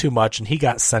he knew too much, and he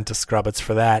got sent to Scrubbits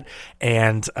for that.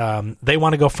 And they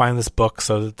want to go find this book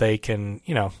so that they can,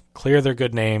 clear their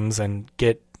good names and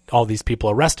get all these people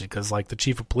arrested, because like the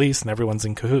chief of police and everyone's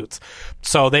in cahoots.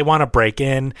 So they want to break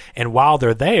in, and while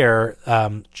they're there,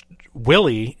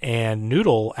 Willie and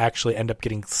Noodle actually end up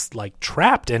getting like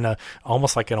trapped in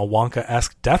almost like in a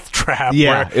Wonka-esque death trap.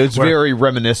 Yeah, it was very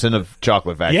reminiscent of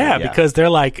Chocolate Factory. Yeah, because they're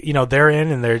like, they're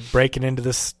in and they're breaking into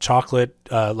this chocolate,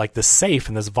 like this safe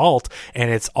in this vault,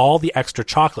 and it's all the extra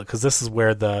chocolate, because this is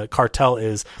where the cartel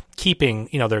is keeping,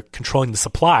 they're controlling the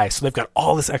supply. So they've got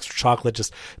all this extra chocolate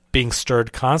just being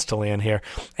stirred constantly in here.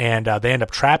 And they end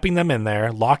up trapping them in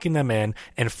there, locking them in,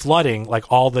 and flooding like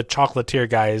all the chocolatier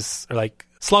guys, or like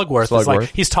Slugworth. Is like,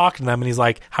 he's talking to them and he's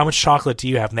like, how much chocolate do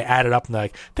you have? And they add it up and they're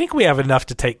like, I think we have enough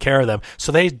to take care of them.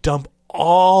 So they dump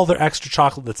all their extra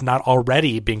chocolate that's not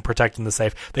already being protected in the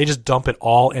safe. They just dump it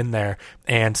all in there.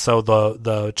 And so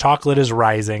the chocolate is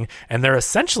rising, and they're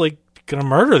essentially going to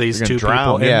murder these two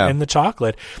people in the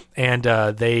chocolate. And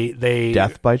they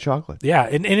death by chocolate. Yeah.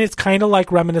 And it's kind of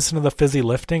like reminiscent of the fizzy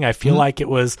lifting. I feel like it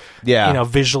was,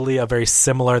 visually a very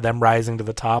similar, them rising to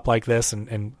the top like this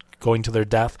and going to their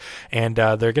death, and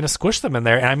they're going to squish them in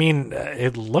there. And I mean,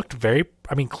 it looked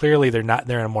clearly they're in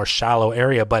a more shallow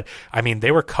area, but I mean,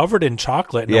 they were covered in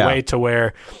chocolate in a way to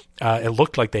where it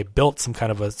looked like they built some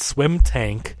kind of a swim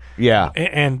tank. Yeah.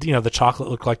 And the chocolate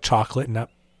looked like chocolate and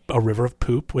not a river of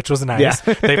poop, which was nice.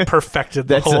 Yeah. They perfected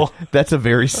the whole... That's a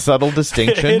very subtle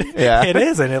distinction. It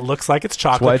is, and it looks like it's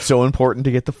chocolate. That's why it's so important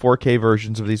to get the 4K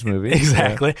versions of these movies.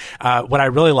 Exactly. Yeah. What I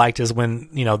really liked is when,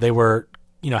 they were...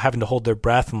 having to hold their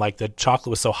breath, and like the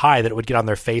chocolate was so high that it would get on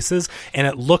their faces, and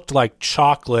it looked like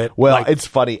chocolate. Well, it's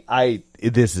funny.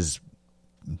 This is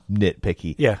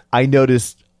nitpicky. Yeah. I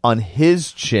noticed on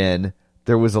his chin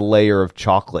there was a layer of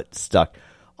chocolate stuck.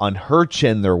 On her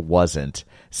chin there wasn't.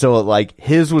 So like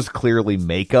his was clearly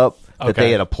makeup that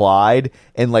they had applied,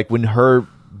 and like when her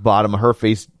bottom of her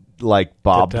face like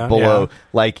bobbed below,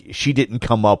 like she didn't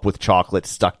come up with chocolate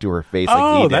stuck to her face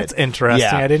like he did. That's interesting.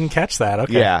 I didn't catch that.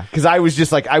 Okay. Yeah, because I was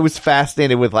just like, I was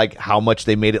fascinated with like how much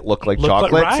they made it look like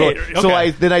chocolate. So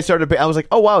I started, I was like,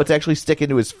 oh wow, it's actually sticking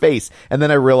to his face. And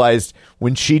then I realized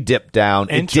when she dipped down,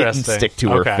 it didn't stick to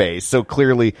her face. So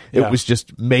clearly it was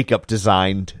just makeup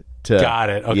designed to.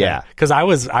 Got it. Okay. Yeah. Because I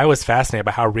was fascinated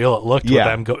by how real it looked with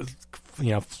them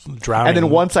drowning. And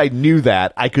then once I knew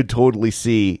that, I could totally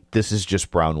see this is just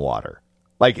brown water.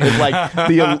 Like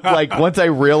once I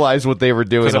realized what they were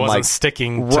doing, because it I'm wasn't like,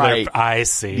 sticking to right. their. I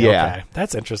see. Yeah. Okay,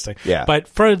 that's interesting. Yeah. But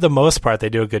for the most part, they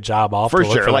do a good job. I'll have for to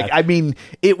look sure. for Like that. I mean,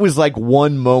 it was like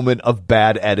one moment of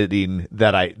bad editing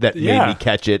that made me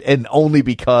catch it, and only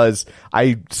because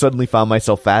I suddenly found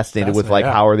myself fascinated with like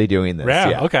how are they doing this?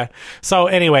 Yeah. Okay. So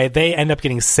anyway, they end up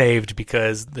getting saved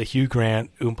because the Hugh Grant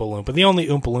Oompa Loompa, the only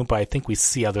Oompa Loompa I think we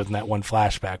see other than that one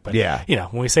flashback. But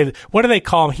when we say what do they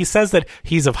call him? He says that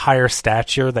he's of higher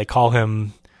stature. They call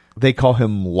him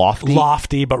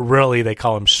Lofty, but really they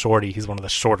call him Shorty. He's one of the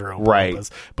shorter Oompa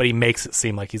Loompas, but he makes it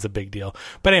seem like he's a big deal.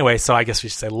 But anyway, so I guess we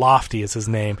should say Lofty is his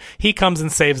name. He comes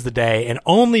and saves the day, and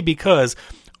only because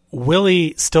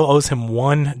Willie still owes him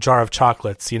one jar of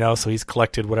chocolates, so he's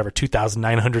collected whatever,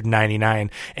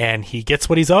 2,999, and he gets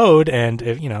what he's owed, and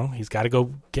he's got to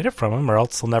go get it from him or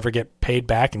else he'll never get paid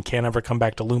back and can't ever come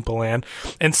back to Loompa Land.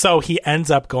 And so he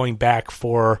ends up going back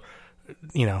for,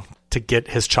 to get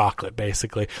his chocolate,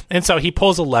 basically. And so he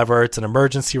pulls a lever. It's an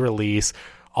emergency release.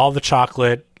 All the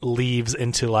chocolate leaves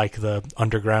into like the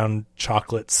underground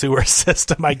chocolate sewer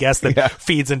system, I guess, that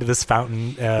feeds into this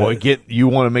fountain. You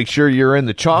want to make sure you're in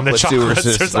the chocolate sewer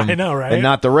system, I know, right? And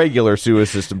not the regular sewer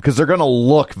system, because they're going to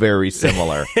look very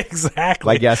similar.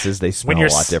 Exactly. My guess is they smell a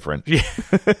lot different.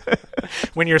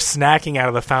 When you're snacking out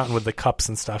of the fountain with the cups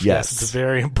and stuff, yes, it's a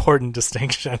very important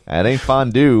distinction. That ain't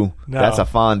fondue. No. That's a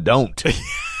fondant.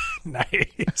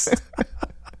 Nice.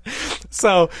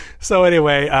 So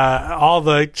anyway, all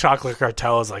the chocolate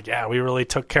cartel is like, yeah, we really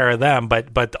took care of them,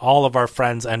 but all of our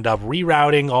friends end up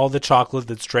rerouting all the chocolate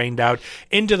that's drained out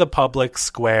into the public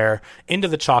square, into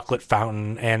the chocolate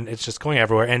fountain, and it's just going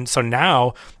everywhere. And so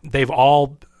now they've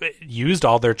all used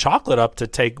all their chocolate up to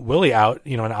take Willie out,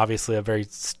 and obviously a very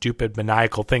stupid,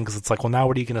 maniacal thing, because it's like, well, now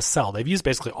what are you going to sell? They've used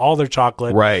basically all their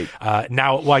chocolate. Right.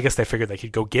 Now, well, I guess they figured they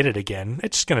could go get it again.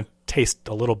 It's just going to taste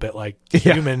a little bit like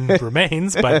human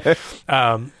remains, but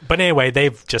anyway,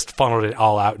 they've just funneled it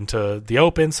all out into the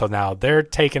open, so now they're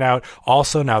taken out.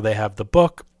 Also, now they have the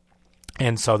book.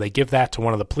 And so they give that to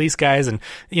one of the police guys, and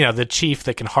the chief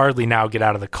that can hardly now get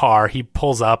out of the car, he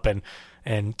pulls up, and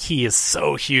Key is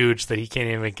so huge that he can't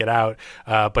even get out.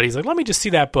 But he's like, let me just see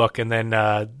that book. And then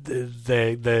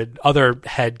the other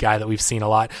head guy that we've seen a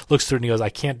lot looks through it and he goes, I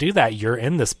can't do that. You're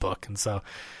in this book. And so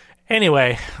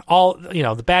anyway,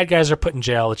 the bad guys are put in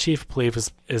jail. The chief of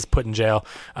police is put in jail.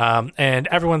 And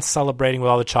everyone's celebrating with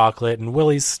all the chocolate. And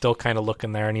Willie's still kind of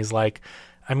looking there. And he's like,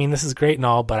 I mean, this is great and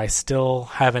all, but I still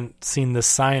haven't seen this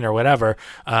sign or whatever.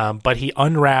 But he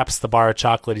unwraps the bar of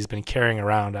chocolate he's been carrying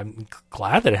around. I'm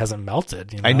glad that it hasn't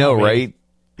melted. I know, right?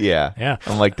 Yeah.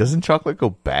 I'm like, doesn't chocolate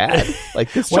go bad?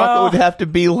 Like, this chocolate would have to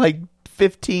be like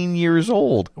 15 years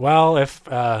old. Well, if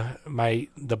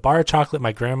the bar of chocolate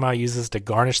my grandma uses to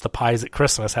garnish the pies at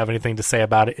Christmas have anything to say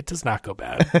about it, it does not go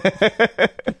bad.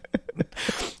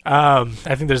 I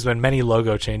think there's been many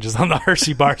logo changes on the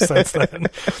Hershey bar since then.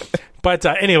 But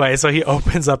anyway, so he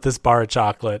opens up this bar of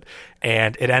chocolate,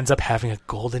 and it ends up having a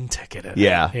golden ticket in it.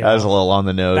 Yeah, that was a little on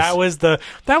the nose.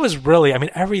 That was really, I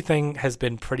mean, everything has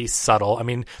been pretty subtle. I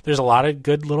mean, there's a lot of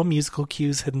good little musical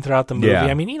cues hidden throughout the movie. Yeah.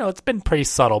 I mean, it's been pretty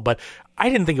subtle, but I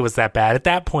didn't think it was that bad. At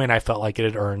that point, I felt like it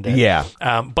had earned it. Yeah.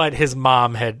 But his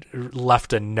mom had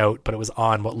left a note, but it was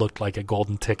on what looked like a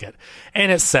golden ticket.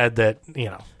 And it said that,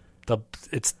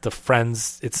 it's the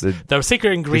friends. It's the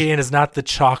secret ingredient is not the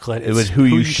chocolate. It was who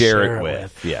you share it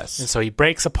with. Yes. And so he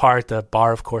breaks apart. The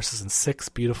bar, of course, is in 6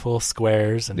 beautiful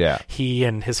squares. And he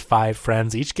and his 5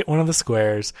 friends each get one of the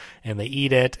squares, and they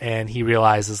eat it. And he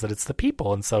realizes that it's the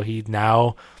people. And so he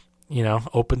now,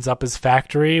 opens up his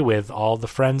factory with all the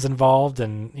friends involved,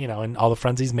 and and all the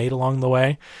friends he's made along the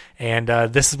way. And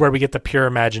this is where we get the pure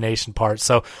imagination part.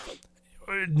 So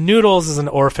Noodles is an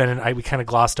orphan, and we kind of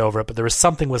glossed over it, but there was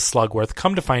something with Slugworth.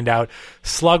 Come to find out,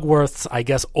 Slugworth's, I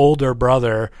guess, older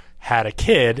brother had a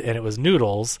kid, and it was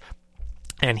Noodles,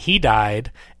 and he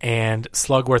died, and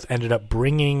Slugworth ended up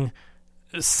bringing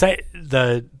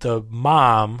the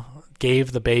mom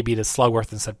gave the baby to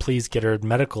Slugworth and said, please get her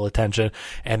medical attention.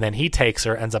 And then he takes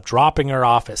her, ends up dropping her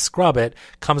off at Scrubbit,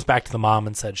 comes back to the mom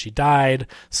and said she died.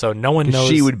 So no one knows.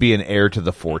 She would be an heir to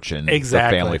the fortune,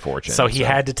 exactly. the family fortune. So he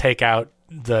had to take out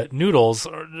the Noodles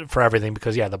for everything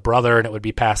because, the brother, and it would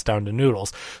be passed down to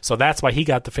Noodles. So that's why he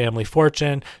got the family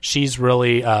fortune. She's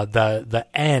really the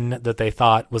N that they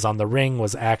thought was on the ring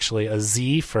was actually a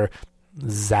Z for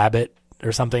Zabbit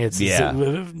or something. It's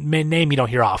name you don't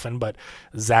hear often, but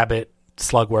Zabbit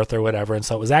Slugworth or whatever. And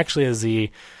so it was actually a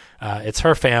Z. It's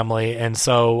her family, and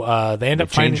so they end up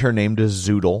change her name to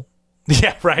Zoodle.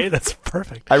 Yeah, right. That's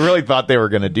perfect. I really thought they were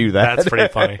going to do that. That's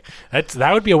pretty funny.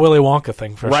 That would be a Willy Wonka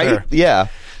thing for sure. Right? Yeah.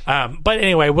 But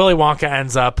anyway, Willy Wonka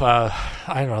ends up, I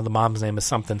don't know, the mom's name is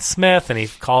something Smith, and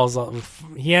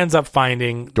he ends up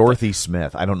finding Dorothy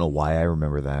Smith. I don't know why I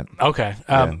remember that. Okay.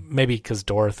 Maybe because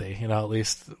Dorothy, at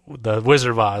least the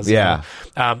Wizard of Oz. Yeah.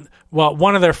 Well,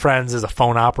 one of their friends is a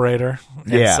phone operator.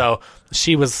 And so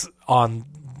she was on,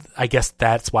 I guess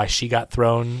that's why she got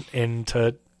thrown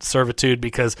into servitude,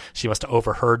 because she must have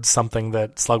overheard something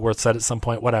that Slugworth said at some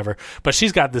point, whatever. But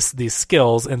she's got these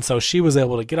skills, and so she was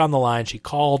able to get on the line. She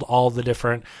called all the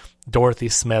different Dorothy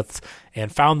Smiths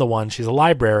and found the one. She's a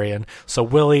librarian. So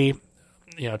Willie,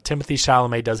 Timothée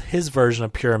Chalamet does his version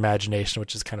of Pure Imagination,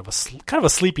 which is kind of a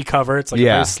sleepy cover. It's like a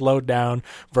very slowed down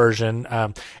version.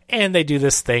 And they do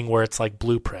this thing where it's like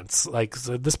blueprints. Like,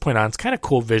 so at this point on, it's kind of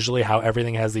cool visually how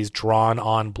everything has these drawn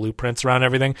on blueprints around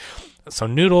everything. So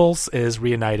Noodles is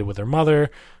reunited with her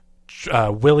mother.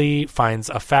 Willie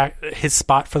finds his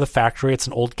spot for the factory. It's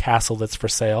an old castle that's for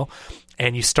sale.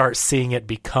 And you start seeing it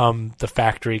become the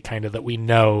factory kind of that we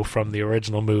know from the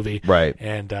original movie. Right.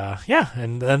 And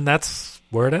and then that's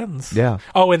where it ends. Yeah.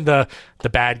 Oh, and the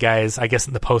bad guys, I guess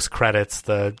in the post-credits,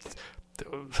 the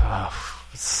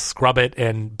Scrubbit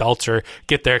and Belcher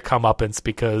get their comeuppance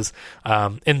because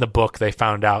in the book they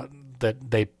found out that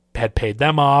they had paid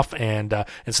them off, and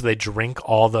so they drink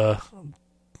all the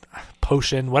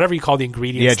potion, whatever you call the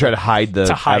ingredients. Yeah, try to hide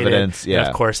the evidence. And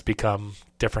of course become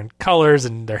different colors,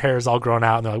 and their hair is all grown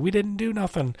out, and they're like, we didn't do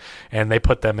nothing, and they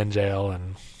put them in jail.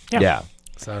 And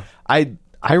so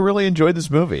I really enjoyed this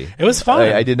movie. It was fun.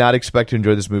 I did not expect to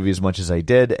enjoy this movie as much as I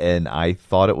did, and I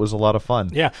thought it was a lot of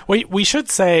fun. Yeah, we should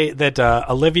say that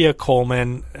Olivia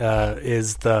Colman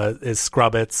is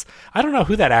Scrubbits. I don't know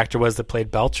who that actor was that played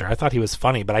Belcher. I thought he was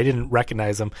funny, but I didn't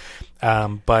recognize him.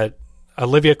 But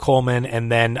Olivia Colman,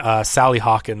 and then Sally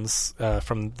Hawkins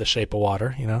from The Shape of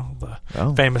Water.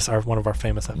 Famous, one of our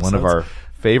famous episodes. One of our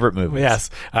favorite movies. Yes.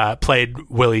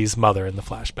 Played Willie's mother in the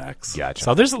flashbacks. Gotcha.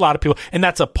 So there's a lot of people, and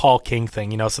that's a Paul King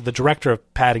thing, So the director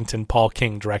of Paddington, Paul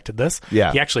King, directed this.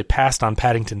 Yeah. He actually passed on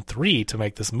Paddington 3 to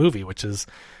make this movie, which is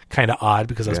kind of odd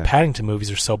because those Paddington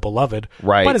movies are so beloved.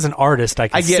 Right. But as an artist, I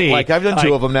get see. I've done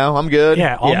 2 of them now. I'm good.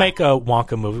 Yeah. I'll make a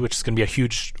Wonka movie, which is going to be a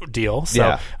huge deal.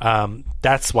 So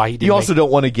that's why he did. You also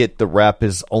don't want to get the rep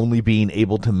as only being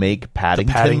able to make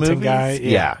Paddington movies. Guy.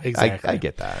 Yeah, exactly. I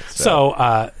get that. So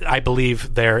I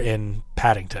believe they're in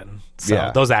Paddington.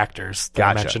 So those actors that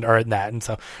I mentioned are in that. And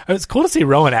so it's cool to see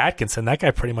Rowan Atkinson. That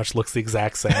guy pretty much looks the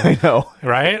exact same. I know.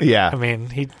 Right? Yeah. I mean,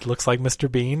 he looks like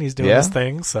Mr. Bean. He's doing his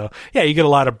thing. So, you get a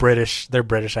lot of British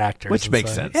actors. Which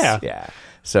makes sense. Yeah.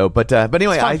 So, but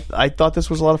anyway, I thought this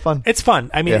was a lot of fun. It's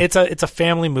fun. I mean, it's a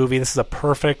family movie. This is a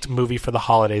perfect movie for the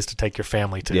holidays to take your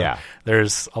family to. Yeah.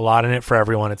 There's a lot in it for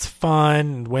everyone. It's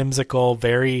fun, whimsical,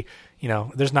 very...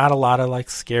 there's not a lot of like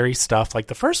scary stuff like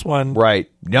the first one. Right.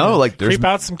 No, like there's creep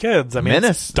out some kids. I mean,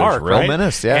 menace. It's dark, there's real right?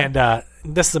 menace. Yeah. And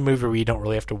this is a movie where you don't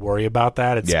really have to worry about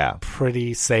that. It's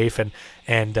pretty safe and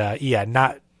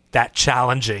not that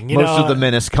challenging. Most of the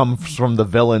menace comes from the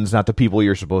villains, not the people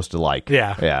you're supposed to like.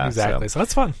 Yeah. Exactly. So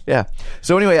that's fun. Yeah.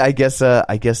 So anyway, I guess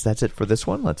that's it for this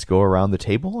one. Let's go around the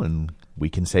table and we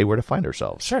can say where to find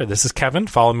ourselves. Sure. This is Kevin.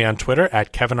 Follow me on Twitter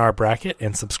at KevinRBrackett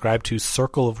and subscribe to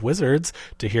Circle of Wizards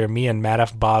to hear me and Matt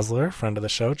F. Bosler, friend of the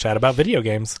show, chat about video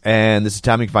games. And this is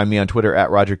Tom. You can find me on Twitter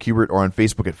at Roger Kubert or on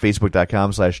Facebook at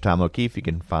Facebook.com/Tom O'Keefe. You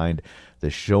can find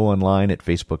the show online at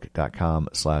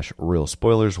Facebook.com/Real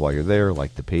Spoilers. While you're there,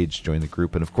 like the page, join the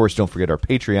group. And of course, don't forget our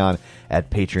Patreon at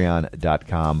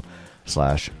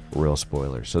Patreon.com/Real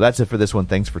Spoilers. So that's it for this one.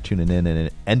 Thanks for tuning in.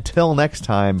 And until next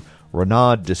time,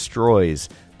 Renaud destroys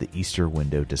the Easter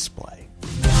window display.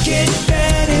 Get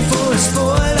ready for a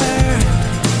spoiler.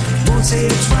 Won't say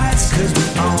it twice, cause we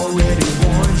already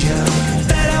warned you.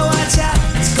 Better watch out,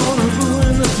 it's gonna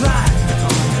ruin the plot.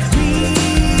 Real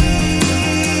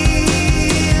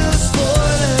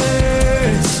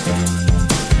spoilers.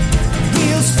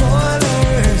 Real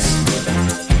spoilers.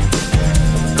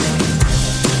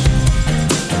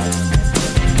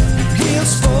 Real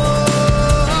spoilers.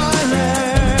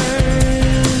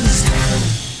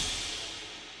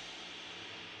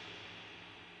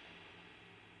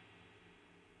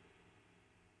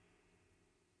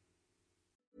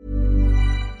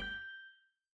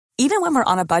 Even when we're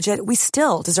on a budget, we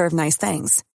still deserve nice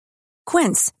things.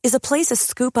 Quince is a place to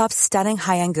scoop up stunning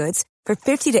high-end goods for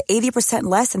 50 to 80%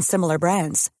 less than similar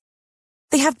brands.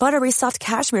 They have buttery soft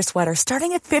cashmere sweaters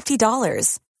starting at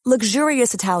 $50,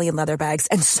 luxurious Italian leather bags,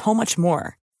 and so much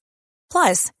more.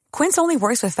 Plus, Quince only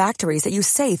works with factories that use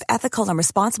safe, ethical, and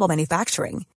responsible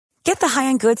manufacturing. Get the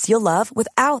high-end goods you'll love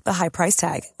without the high price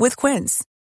tag with Quince.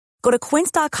 Go to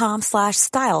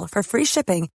quince.com/style for free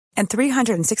shipping and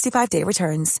 365-day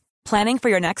returns. Planning for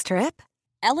your next trip?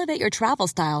 Elevate your travel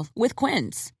style with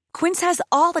Quince. Quince has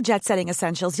all the jet-setting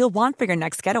essentials you'll want for your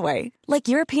next getaway, like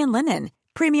European linen,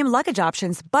 premium luggage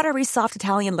options, buttery soft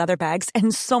Italian leather bags,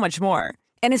 and so much more.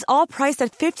 And is all priced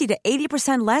at 50 to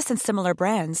 80% less than similar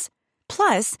brands.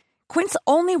 Plus, Quince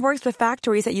only works with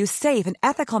factories that use safe and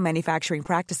ethical manufacturing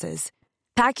practices.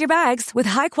 Pack your bags with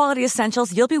high-quality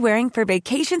essentials you'll be wearing for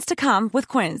vacations to come with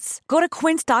Quince. Go to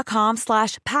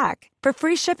quince.com/pack for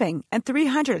free shipping and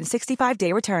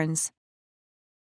 365-day returns.